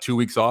have 2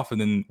 weeks off,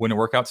 and then winter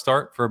workouts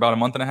start for about a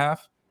month and a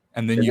half.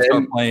 And then you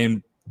start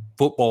playing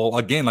football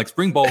again. Like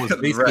spring ball was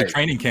basically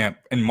training camp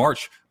in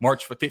March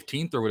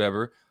 15th or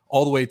whatever,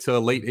 all the way to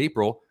late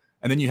April.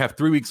 And then you have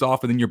 3 weeks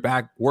off, and then you're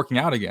back working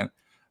out again.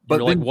 But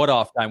you're like, what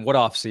off time? What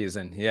off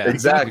season? Yeah,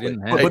 exactly.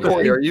 Hey,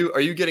 Corey, are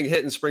you getting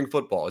hit in spring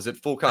football? Is it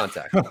full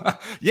contact?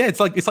 Yeah, it's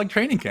like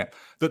training camp.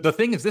 The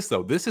thing is this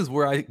though. This is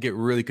where I get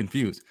really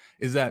confused.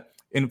 Is that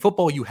in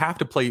football you have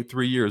to play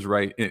 3 years,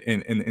 right,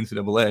 in the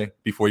NCAA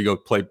before you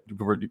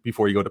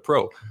go to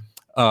pro.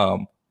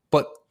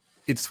 But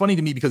it's funny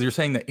to me because you're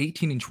saying that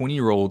 18 and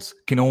 20-year-olds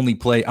can only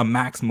play a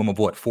maximum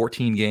of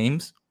 14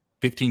 games,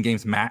 15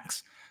 games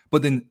max.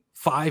 But then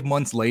 5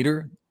 months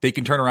later, they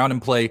can turn around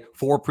and play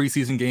 4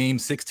 preseason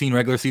games, 16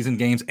 regular season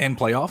games, and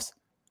playoffs.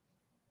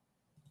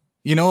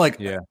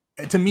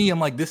 To me, I'm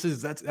like,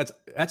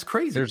 that's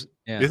crazy.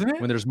 Isn't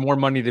it? When there's more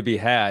money to be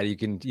had, you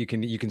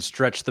can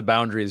stretch the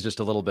boundaries just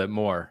a little bit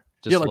more.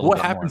 What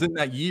happens in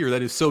that year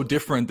that is so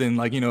different than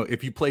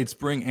if you played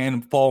spring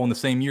and fall in the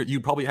same year,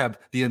 you'd probably have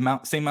the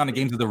same amount of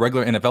games as the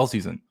regular NFL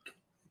season.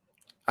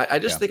 I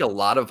just think a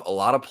lot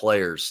of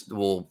players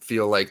will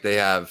feel like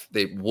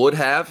they would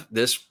have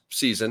this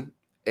season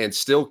and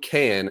still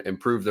can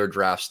improve their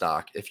draft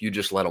stock if you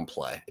just let them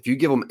play. If you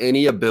give them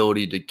any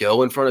ability to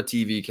go in front of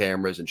TV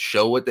cameras and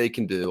show what they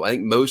can do. I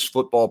think most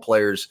football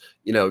players,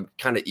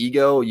 kind of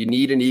ego, you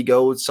need an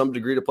ego to some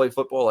degree to play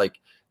football. Like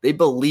they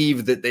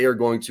believe that they are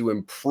going to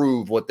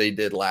improve what they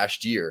did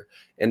last year.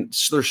 And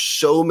so there's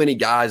so many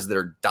guys that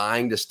are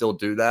dying to still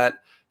do that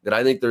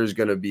I think there's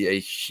going to be a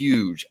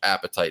huge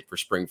appetite for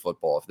spring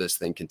football if this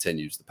thing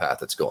continues the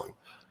path it's going.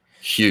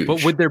 Huge.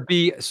 But would there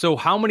be, so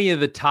how many of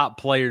the top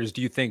players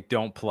do you think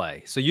don't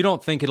play? So you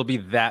don't think it'll be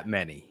that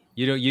many?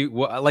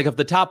 Like of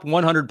the top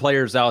 100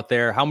 players out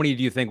there, how many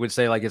do you think would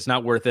say like, it's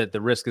not worth it? The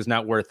risk is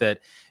not worth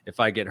it. If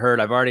I get hurt,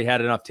 I've already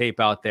had enough tape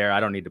out there. I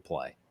don't need to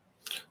play.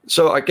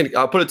 So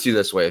I'll put it to you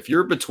this way. If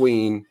you're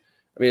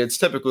it's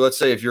typically, let's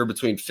say if you're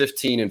between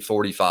 15 and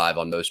 45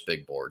 on most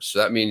big boards. So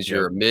that means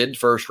you're a mid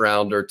first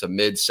rounder to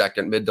mid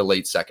to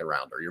late second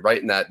rounder. You're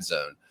right in that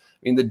zone. I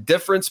mean, the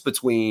difference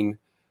between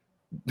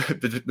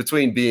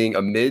being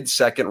a mid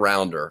second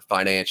rounder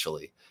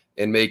financially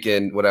and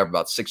making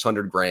about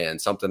 600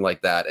 grand, something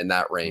like that in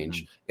that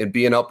range, and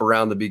being up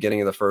around the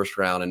beginning of the first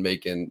round and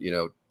making,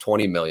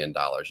 $20 million.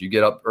 You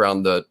get up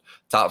around the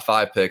top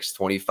 5 picks,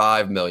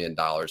 $25 million.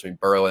 I mean,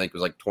 Burrow, I think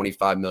was like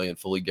 $25 million,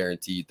 fully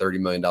guaranteed, $30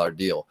 million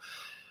deal.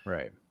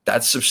 Right.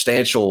 That's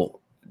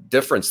substantial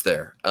difference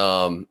there.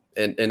 And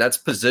that's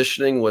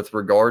positioning with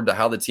regard to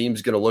how the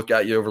team's going to look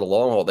at you over the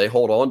long haul. They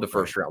hold on to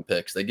first round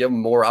picks. They give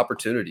them more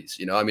opportunities.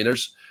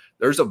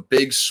 There's a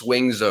big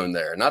swing zone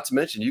there. Not to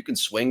mention you can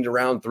swing to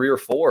round 3 or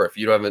 4 if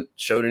you haven't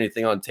showed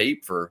anything on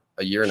tape for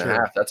a year and a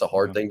half. That's a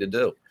hard thing to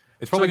do.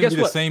 It's probably going to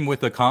be the same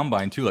with the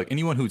combine too. Like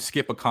anyone who'd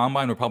skip a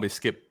combine would probably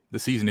skip the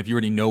season if you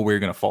already know where you're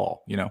going to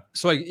fall,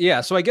 So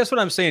I guess what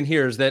I'm saying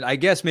here is that I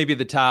guess maybe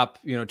the top,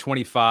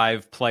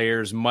 25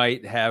 players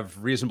might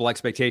have reasonable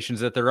expectations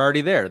that they're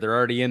already there. They're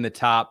already in the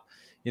top,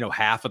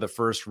 half of the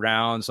first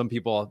round. Some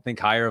people think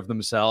higher of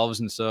themselves.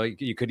 And so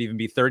you could even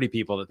be 30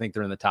 people that think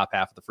they're in the top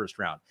half of the first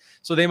round.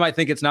 So they might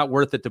think it's not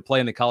worth it to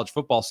play in the college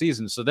football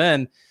season. So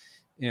then,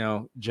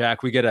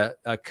 Jack, we get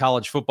a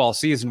college football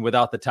season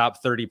without the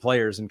top 30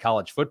 players in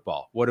college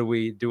football. What do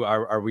we do?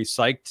 Are we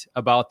psyched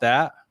about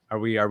that? Are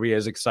we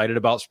as excited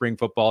about spring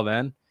football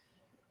then?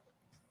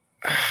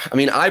 I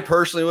mean, I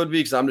personally would be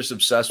because I'm just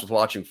obsessed with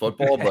watching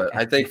football. But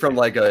I think from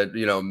like a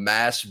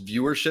mass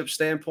viewership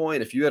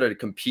standpoint, if you had a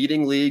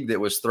competing league that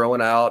was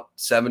throwing out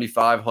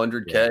 75,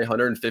 100K,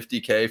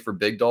 150K for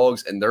big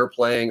dogs, and they're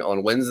playing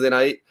on Wednesday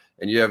night,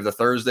 and you have the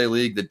Thursday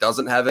league that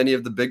doesn't have any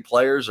of the big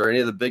players or any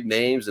of the big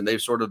names, and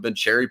they've sort of been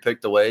cherry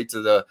picked away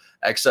to the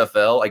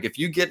XFL. Like if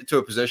you get to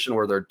a position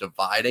where they're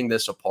dividing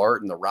this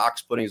apart and The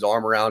Rock's putting his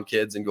arm around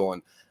kids and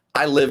going,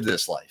 I lived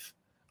this life.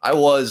 I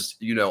was,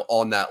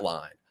 on that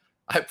line.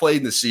 I played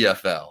in the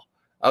CFL.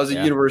 I was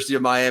a University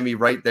of Miami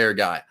right there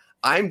guy.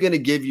 I'm going to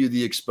give you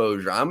the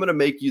exposure. I'm going to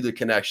make you the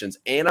connections,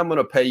 and I'm going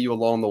to pay you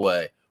along the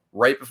way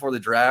right before the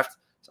draft.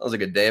 Sounds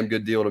like a damn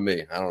good deal to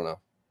me. I don't know.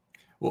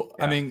 Well,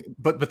 yeah. I mean,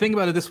 but think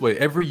about it this way.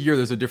 Every year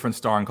there's a different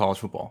star in college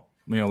football.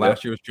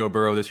 Last year was Joe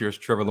Burrow. This year is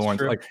Trevor Lawrence.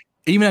 True. Like,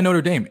 even at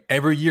Notre Dame,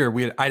 every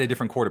year I had a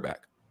different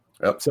quarterback.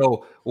 Yep.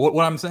 So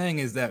what I'm saying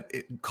is that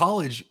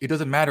college, it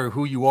doesn't matter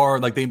who you are.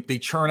 Like, they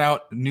churn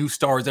out new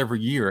stars every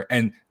year,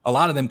 and a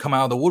lot of them come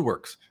out of the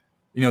woodworks.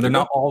 They're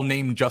not all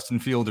named Justin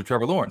Fields or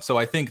Trevor Lawrence. So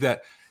I think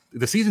that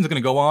the season's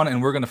going to go on,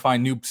 and we're going to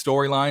find new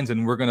storylines,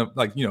 and we're going to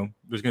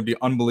there's going to be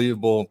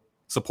unbelievable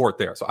support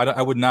there. So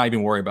I would not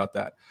even worry about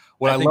that.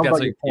 I think that's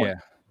a point. Yeah.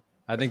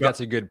 I think that's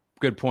a good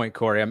point,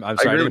 Corey. I'm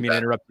sorry, I didn't mean to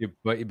interrupt you,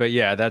 but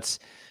yeah, it's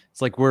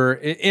like we're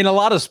in a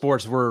lot of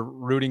sports, we're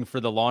rooting for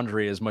the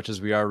laundry as much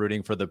as we are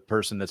rooting for the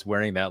person that's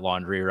wearing that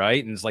laundry,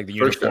 right? And it's like the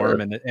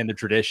uniform and the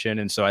tradition.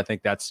 And so I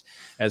think that's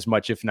as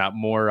much, if not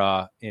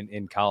more,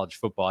 in college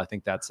football. I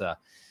think that's a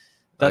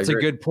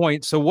good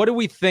point. So what do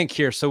we think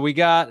here? So we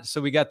got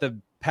the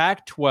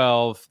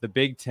Pac-12, the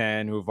Big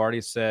Ten, who have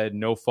already said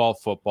no fall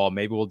football.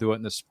 Maybe we'll do it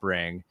in the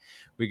spring.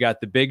 We got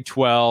the Big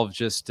 12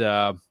 just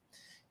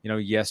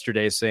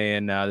yesterday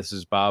saying, this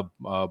is Bob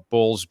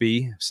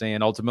Bowlesby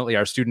saying, ultimately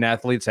our student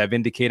athletes have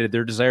indicated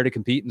their desire to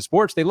compete in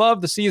sports they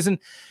love. The season,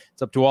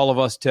 it's up to all of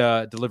us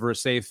to deliver a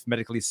safe,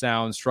 medically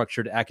sound,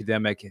 structured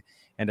academic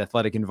and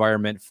athletic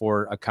environment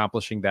for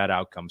accomplishing that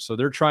outcome. So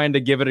they're trying to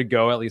give it a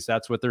go. At least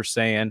that's what they're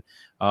saying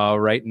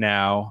right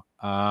now.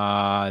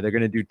 They're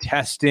going to do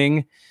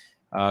testing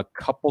a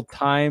couple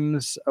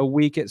times a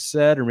week, it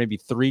said, or maybe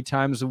 3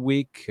 times a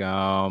week.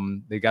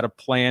 They got a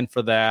plan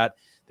for that.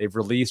 They've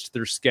released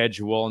their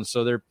schedule, and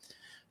so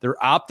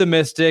they're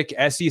optimistic.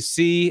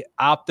 SEC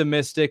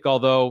optimistic,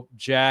 although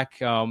Jack,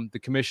 the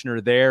commissioner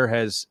there,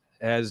 has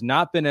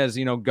not been as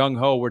gung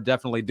ho. We're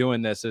definitely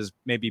doing this as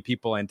maybe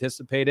people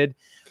anticipated.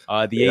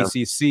 The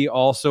ACC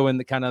also in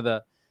the kind of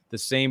the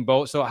same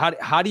boat. So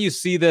how do you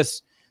see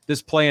this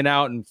playing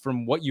out? And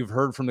from what you've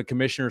heard from the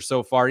commissioner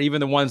so far, even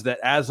the ones that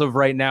as of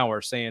right now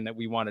are saying that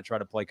we want to try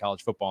to play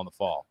college football in the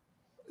fall.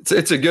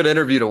 It's a good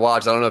interview to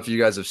watch. I don't know if you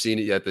guys have seen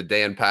it yet, the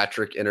Dan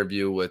Patrick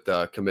interview with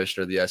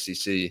Commissioner of the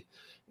SEC.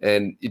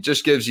 And it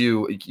just gives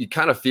you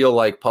kind of feel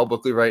like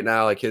publicly right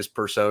now, like his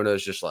persona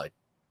is just like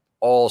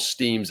all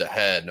steams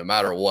ahead, no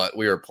matter what.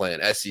 We are playing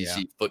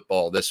SEC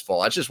football this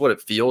fall. That's just what it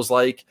feels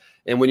like.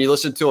 And when you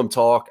listen to him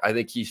talk, I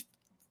think he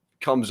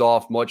comes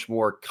off much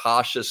more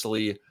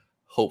cautiously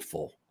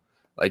hopeful.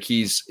 Like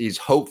he's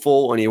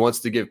hopeful, and he wants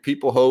to give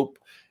people hope,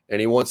 and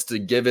he wants to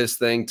give his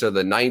thing to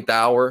the 9th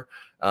hour.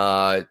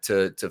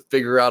 To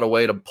figure out a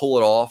way to pull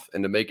it off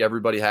and to make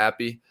everybody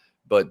happy,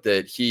 but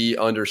that he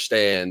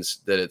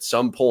understands that at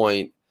some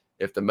point,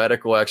 if the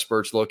medical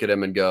experts look at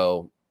him and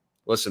go,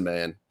 listen,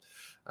 man,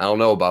 I don't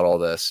know about all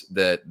this,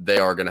 that they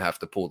are going to have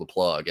to pull the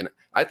plug. And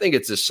I think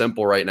it's as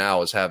simple right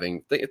now as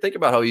having, think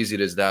about how easy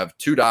it is to have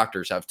 2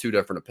 doctors have 2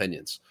 different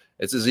opinions.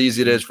 It's as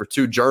easy as it is for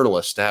 2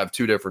 journalists to have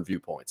 2 different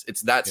viewpoints.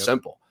 It's that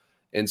simple.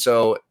 And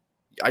so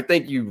I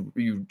think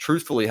you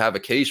truthfully have a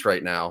case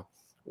right now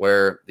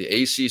where the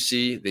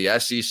ACC, the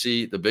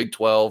SEC, the Big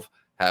 12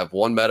 have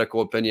one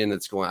medical opinion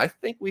that's going, I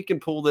think we can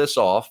pull this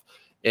off.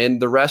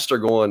 And the rest are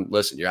going,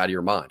 listen, you're out of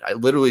your mind. I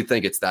literally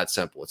think it's that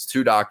simple. It's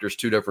 2 doctors,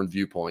 2 different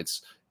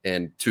viewpoints,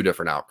 and 2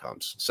 different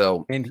outcomes.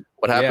 So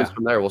what happens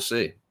from there, we'll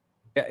see.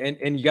 Yeah,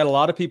 and you got a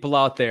lot of people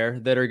out there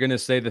that are going to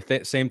say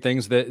the same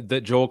things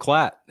that Joel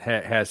Klatt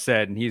has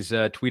said. And he's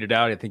tweeted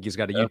out, I think he's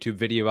got a YouTube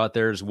video out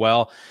there as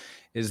well,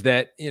 is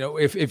that,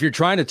 if you're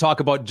trying to talk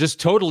about just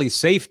totally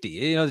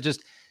safety,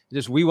 just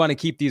we want to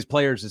keep these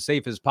players as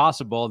safe as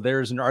possible.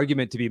 There's an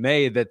argument to be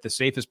made that the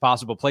safest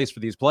possible place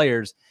for these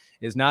players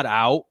is not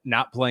out,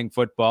 not playing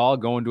football,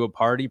 going to a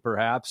party,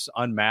 perhaps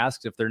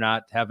unmasked if they're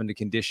not having to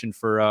condition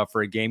for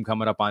a game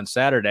coming up on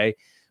Saturday.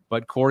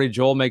 But Corey,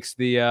 Joel makes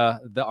the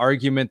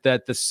argument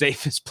that the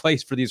safest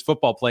place for these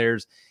football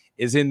players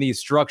is in these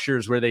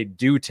structures where they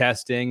do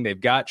testing.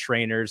 They've got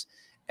trainers.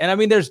 And I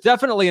mean, there's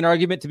definitely an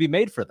argument to be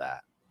made for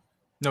that.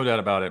 No doubt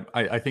about it.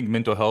 I think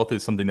mental health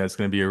is something that's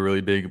going to be a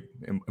really big,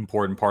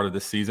 important part of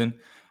this season.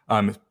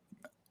 I'm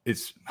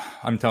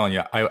telling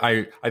you,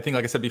 I think,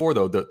 like I said before,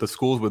 though, the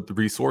schools with the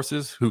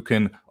resources who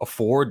can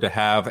afford to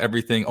have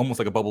everything almost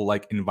like a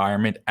bubble-like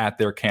environment at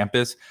their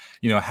campus,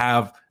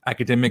 have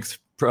academics,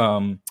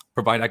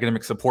 provide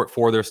academic support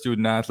for their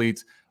student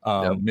athletes,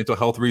 mental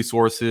health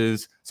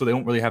resources, so they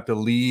don't really have to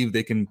leave.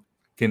 They can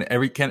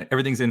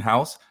everything's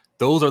in-house.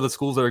 Those are the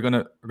schools that are going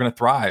to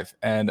thrive,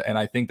 and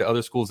I think the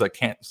other schools that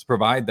can't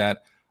provide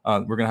that,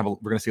 we're going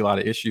to see a lot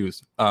of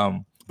issues.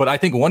 But I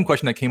think one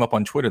question that came up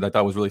on Twitter that I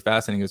thought was really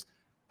fascinating is,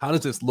 how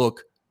does this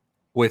look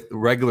with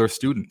regular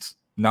students,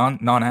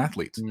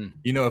 non-athletes?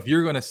 If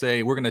you're going to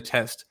say we're going to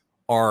test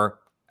our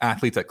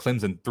athletes at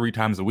Clemson 3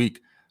 times a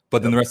week,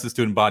 but then the rest of the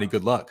student body,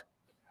 good luck.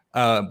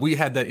 We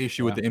had that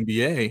issue with the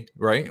NBA,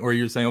 right? Where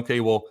you're saying, okay,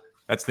 well,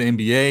 that's the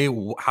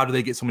NBA. How do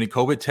they get so many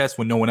COVID tests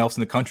when no one else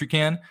in the country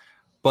can?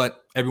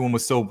 But everyone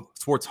was so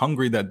sports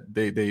hungry that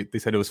they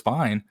said it was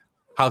fine.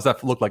 How does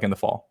that look like in the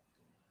fall?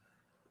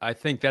 I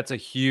think that's a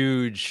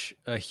huge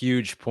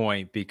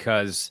point,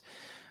 because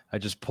I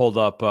just pulled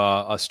up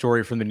a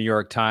story from the New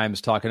York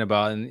Times talking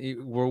about,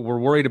 and we're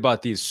worried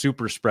about these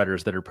super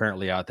spreaders that are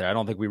apparently out there. I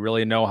don't think we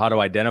really know how to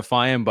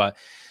identify them, but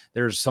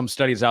there's some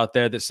studies out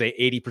there that say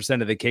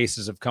 80% of the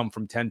cases have come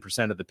from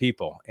 10% of the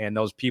people. And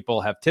those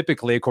people have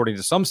typically, according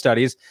to some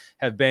studies,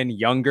 have been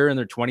younger in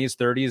their 20s,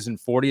 30s, and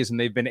 40s, and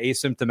they've been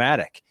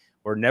asymptomatic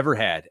or never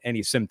had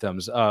any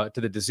symptoms to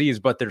the disease,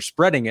 but they're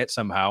spreading it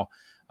somehow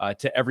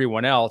to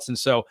everyone else. And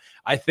so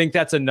I think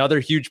that's another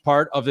huge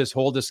part of this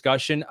whole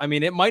discussion. I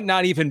mean, it might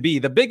not even be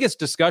the biggest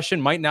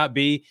discussion, might not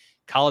be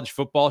college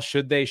football.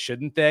 Should they,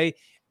 shouldn't they?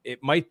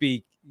 It might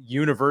be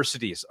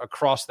universities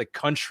across the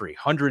country,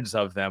 hundreds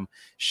of them.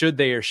 Should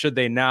they or should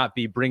they not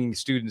be bringing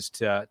students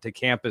to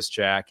campus,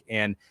 Jack?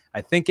 And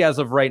I think as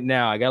of right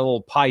now, I got a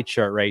little pie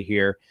chart right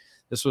here.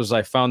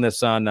 I found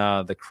this on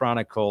the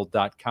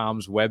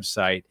chronicle.com's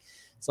website.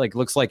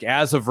 Looks like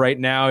as of right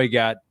now, you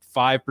got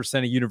 5%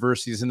 of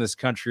universities in this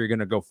country are going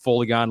to go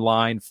fully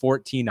online,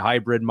 14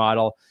 hybrid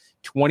model,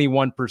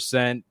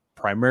 21%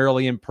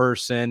 primarily in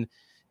person,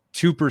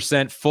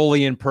 2%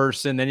 fully in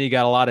person. Then you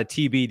got a lot of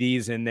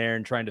TBDs in there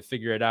and trying to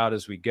figure it out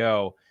as we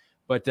go.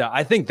 But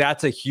I think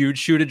that's a huge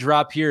shoe to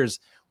drop here is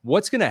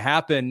what's going to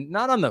happen,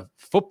 not on the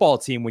football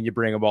team when you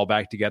bring them all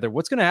back together,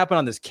 what's going to happen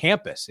on this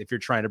campus if you're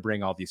trying to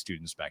bring all these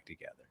students back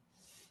together?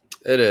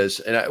 It is.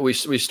 And we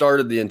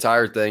started the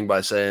entire thing by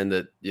saying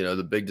that,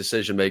 the big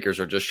decision makers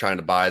are just trying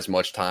to buy as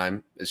much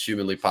time as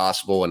humanly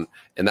possible. And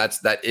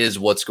that is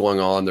what's going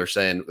on. They're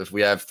saying if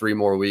we have 3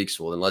 more weeks,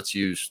 well, then let's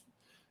use,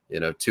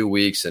 2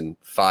 weeks and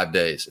 5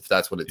 days, if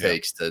that's what it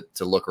takes to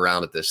look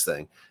around at this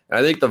thing. And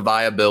I think the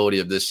viability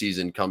of this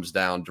season comes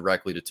down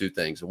directly to 2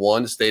 things.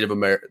 One, the state of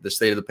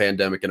the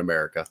pandemic in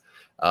America.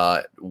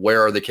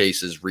 Where are the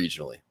cases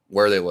regionally?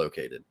 Where are they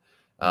located?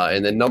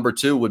 And then number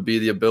 2 would be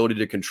the ability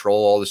to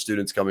control all the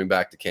students coming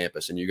back to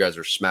campus. And you guys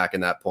are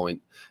smacking that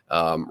point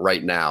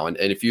right now. And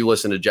if you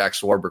listen to Jac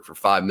Collinsowrth for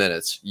 5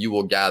 minutes, you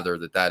will gather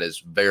that is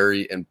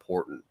very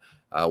important.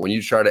 When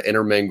you try to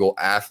intermingle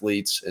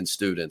athletes and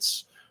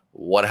students,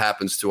 what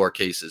happens to our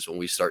cases when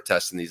we start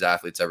testing these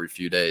athletes every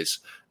few days?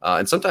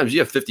 And sometimes you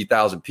have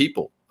 50,000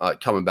 people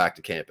coming back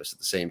to campus at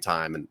the same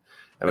time. And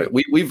I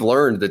mean, we've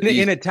learned that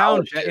in a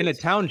town,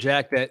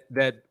 Jack,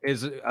 that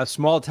is a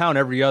small town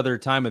every other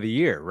time of the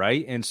year,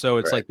 right? And so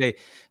it's like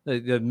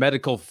the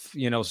medical,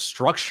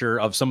 structure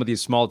of some of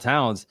these small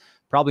towns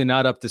probably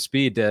not up to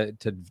speed to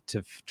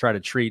try to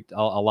treat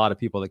a lot of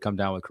people that come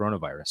down with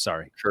coronavirus.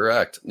 Sorry.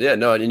 Correct. Yeah,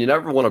 no, and you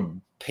never want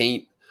to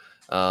paint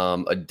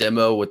a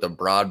demo with a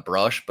broad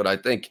brush, but I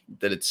think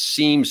that it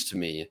seems to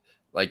me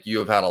like you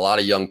have had a lot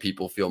of young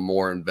people feel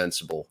more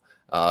invincible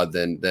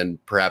than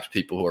perhaps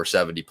people who are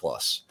 70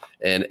 plus.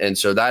 And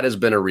so that has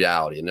been a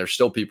reality. And there's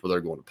still people that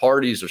are going to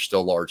parties. There's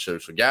still large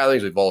social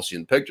gatherings. We've all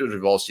seen the pictures.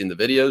 We've all seen the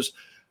videos.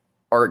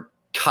 Are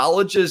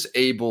colleges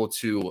able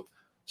to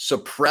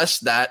suppress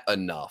that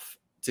enough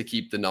to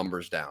keep the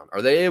numbers down?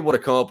 Are they able to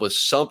come up with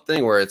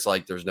something where it's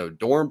like there's no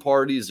dorm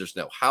parties, there's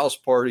no house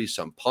parties,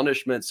 some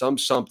punishment,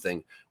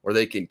 something where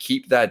they can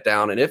keep that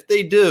down? And if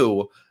they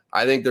do,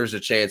 I think there's a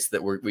chance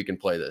that we can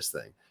play this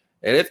thing.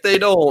 And if they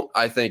don't,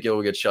 I think it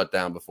will get shut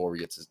down before we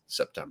get to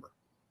September.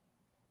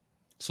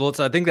 So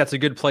I think that's a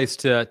good place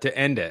to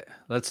end it.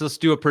 Let's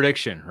do a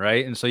prediction,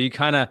 right? And so you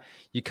kind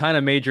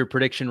of made your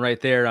prediction right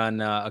there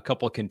on a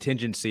couple of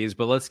contingencies,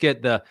 but let's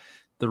get the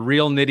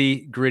real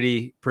nitty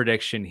gritty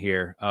prediction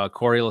here.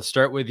 Corey, let's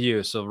start with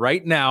you. So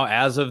right now,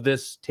 as of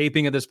this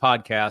taping of this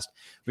podcast,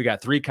 we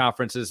got 3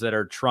 conferences that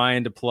are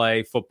trying to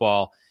play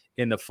football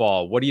in the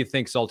fall. What do you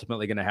think is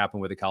ultimately going to happen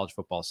with the college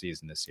football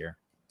season this year?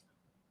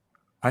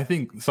 I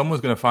think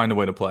someone's going to find a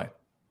way to play.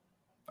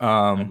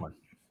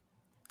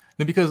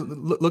 Because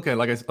look at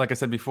like I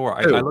said before,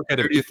 I look at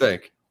it. Who do you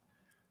think?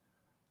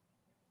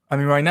 I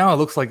mean, right now it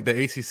looks like the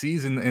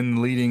ACC's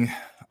in leading.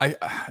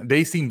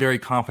 They seem very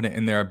confident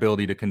in their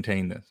ability to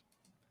contain this.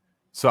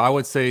 So I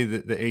would say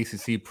that the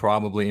ACC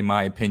probably, in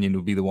my opinion,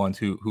 would be the ones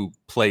who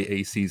play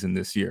a season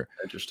this year.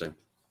 Interesting.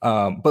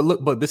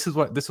 But this is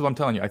what I'm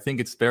telling you. I think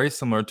it's very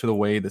similar to the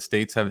way the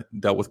states have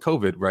dealt with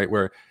COVID, right?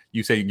 Where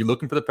you say you're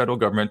looking for the federal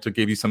government to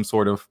give you some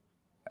sort of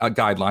a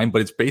guideline,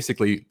 but it's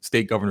basically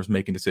state governors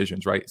making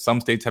decisions, right? Some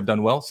states have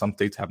done well, some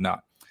states have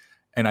not.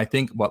 And I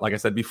think like I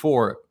said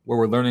before, where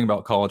we're learning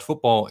about college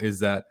football is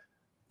that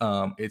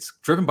it's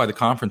driven by the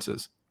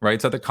conferences, right?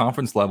 It's at the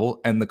conference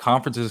level, and the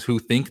conferences who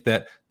think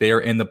that they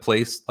are in the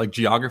place like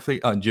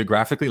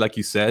geographically, like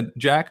you said,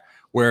 Jack,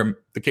 where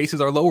the cases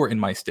are lower in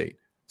my state.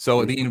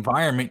 So the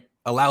environment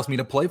allows me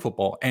to play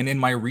football. And in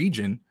my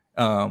region,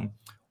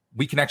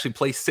 we can actually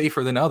play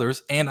safer than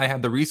others. And I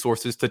have the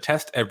resources to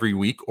test every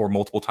week or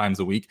multiple times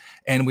a week.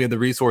 And we have the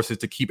resources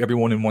to keep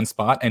everyone in one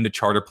spot and to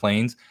charter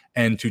planes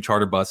and to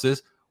charter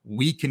buses.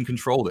 We can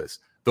control this.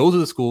 Those are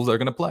the schools that are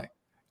going to play.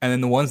 And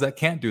then the ones that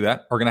can't do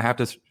that are going to have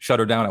to shut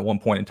her down at one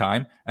point in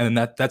time. And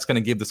then that's going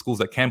to give the schools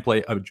that can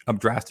play a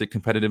drastic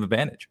competitive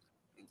advantage.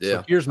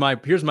 Yeah. So here's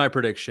my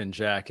prediction,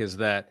 Jack, is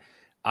that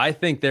I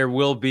think there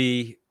will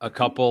be a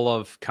couple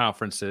of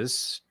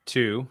conferences,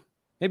 2,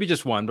 maybe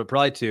just one, but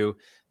probably two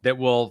that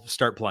will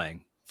start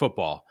playing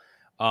football.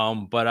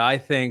 But I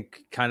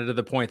think, kind of to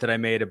the point that I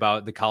made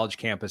about the college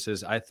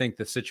campuses, I think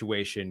the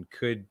situation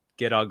could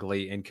get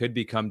ugly and could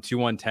become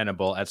too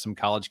untenable at some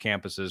college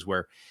campuses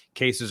where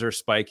cases are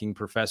spiking.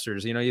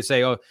 Professors, you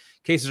say, oh,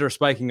 cases are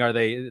spiking. Are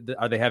they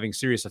having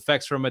serious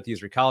effects from it?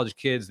 These are college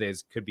kids. They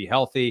could be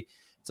healthy.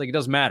 It's like, it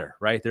doesn't matter,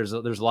 right? There's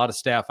a lot of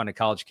staff on a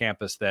college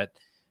campus that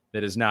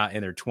is not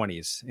in their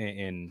 20s,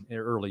 in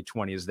early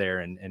 20s there,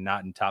 and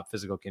not in top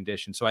physical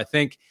condition. So I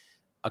think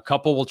a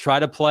couple will try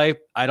to play.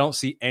 I don't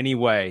see any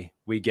way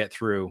we get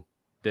through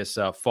this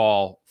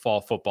fall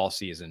football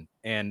season.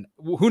 And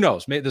who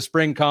knows? Maybe the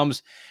spring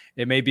comes,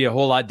 it may be a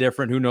whole lot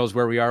different. Who knows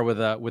where we are with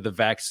a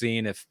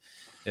vaccine?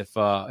 If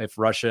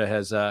Russia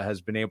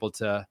has been able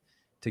to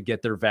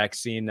get their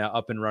vaccine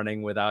up and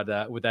running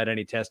without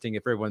any testing,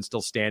 if everyone's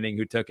still standing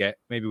who took it,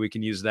 maybe we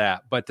can use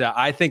that. But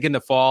I think in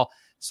the fall,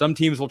 some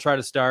teams will try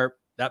to start.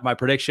 That's my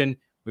prediction.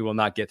 We will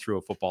not get through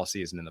a football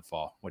season in the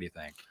fall. What do you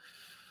think?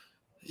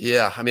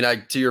 Yeah, I mean,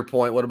 to your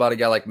point, what about a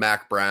guy like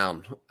Mac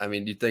Brown? I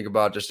mean, you think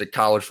about just a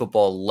college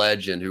football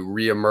legend who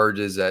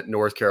reemerges at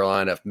North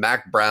Carolina. If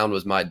Mac Brown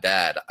was my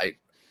dad,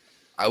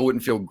 I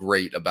wouldn't feel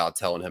great about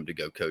telling him to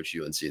go coach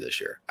UNC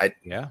this year. I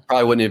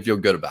probably wouldn't even feel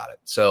good about it.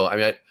 So, I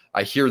mean,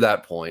 I hear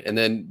that point. And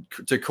then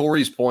to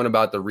Corey's point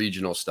about the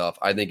regional stuff,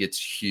 I think it's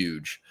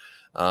huge.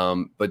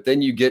 But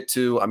then you get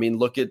to, I mean,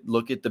 look at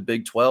the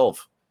Big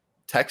 12,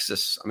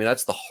 Texas. I mean,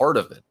 that's the heart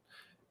of it.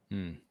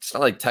 It's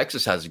not like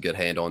Texas has a good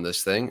handle on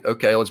this thing.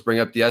 Okay, let's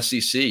bring up the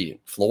SEC.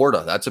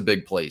 Florida, that's a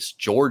big place.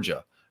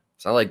 Georgia.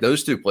 It's not like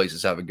those two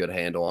places have a good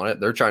handle on it.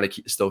 They're trying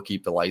to still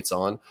keep the lights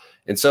on.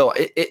 And so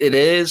it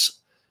is,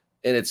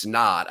 and it's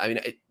not. I mean,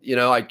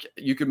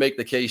 you could make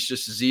the case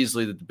just as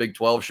easily that the Big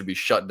 12 should be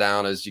shut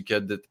down as you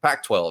could that the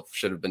Pac-12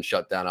 should have been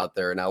shut down out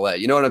there in LA.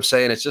 You know what I'm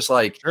saying? It's just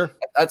like, sure.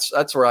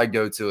 That's where I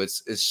go to.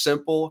 It's as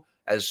simple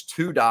as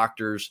two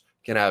doctors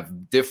can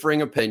have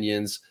differing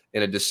opinions,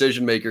 and a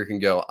decision maker can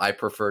go, I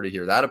prefer to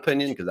hear that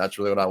opinion because that's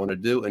really what I want to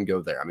do, and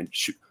go there. I mean,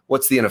 shoot,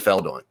 what's the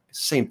NFL doing? It's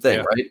the same thing,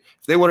 right?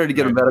 If they wanted to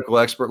get a medical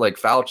expert like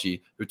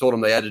Fauci who told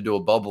them they had to do a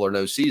bubble or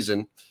no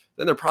season,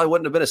 then there probably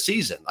wouldn't have been a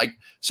season.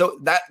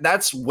 So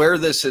that's where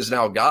this has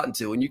now gotten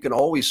to, and you can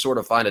always sort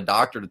of find a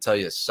doctor to tell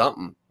you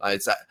something.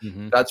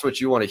 That's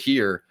what you want to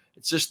hear.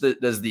 It's just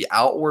that there's the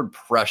outward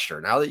pressure.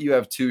 Now that you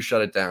have two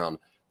shut it down,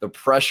 the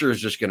pressure is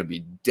just going to be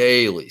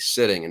daily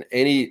sitting, and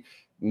any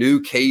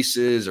new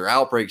cases or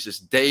outbreaks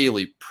just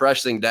daily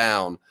pressing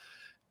down.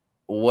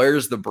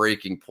 Where's the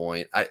breaking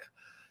point? I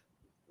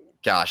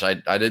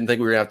didn't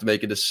think we were gonna have to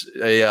make it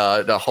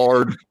a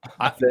hard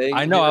thing.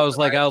 I know. I was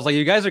like,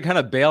 you guys are kind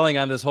of bailing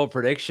on this whole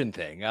prediction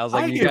thing. I was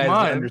like, you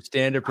guys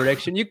understand a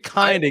prediction. You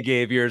kind of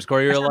gave yours,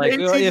 Corey. You're like,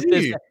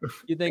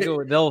 you think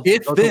they'll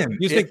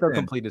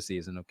complete a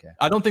season? Okay.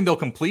 I don't think they'll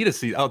complete a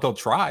season. Oh, they'll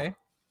try.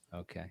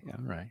 Okay. Yeah.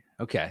 All right.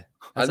 Okay.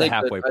 I think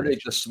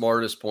the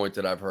smartest point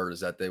that I've heard is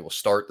that they will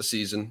start the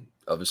season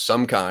of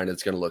some kind.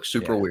 It's going to look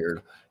super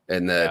weird,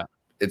 and that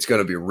it's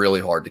going to be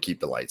really hard to keep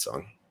the lights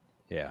on.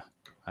 Yeah.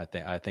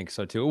 I think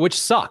so too, which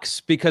sucks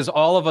because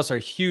all of us are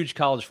huge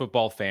college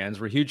football fans.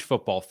 We're huge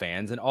football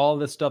fans, and all of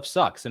this stuff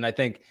sucks. And I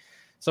think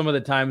some of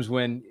the times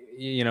when,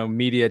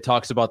 media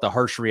talks about the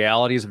harsh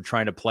realities of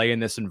trying to play in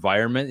this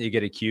environment, you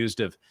get accused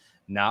of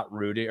not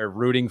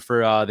rooting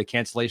for the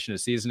cancellation of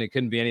season. It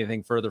couldn't be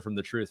anything further from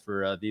the truth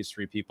for these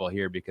three people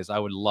here, because I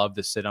would love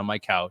to sit on my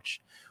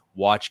couch,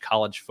 watch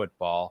college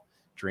football,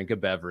 drink a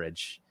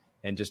beverage,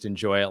 and just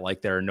enjoy it like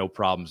there are no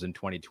problems in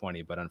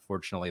 2020. But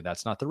unfortunately,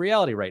 that's not the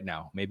reality right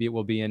now. Maybe it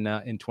will be in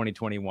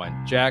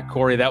 2021. Jack,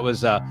 Corey, that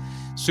was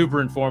super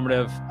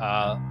informative.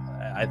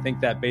 I think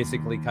that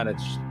basically kind of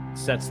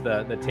sets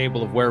the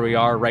table of where we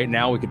are right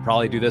now. We could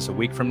probably do this a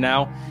week from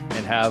now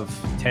and have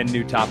 10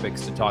 new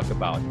topics to talk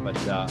about. But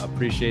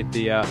appreciate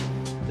the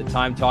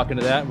time talking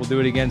to that. We'll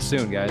do it again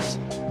soon, guys.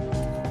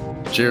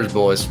 Cheers,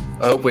 boys.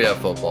 I hope we have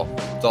football.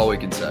 That's all we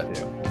can say.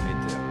 Yeah.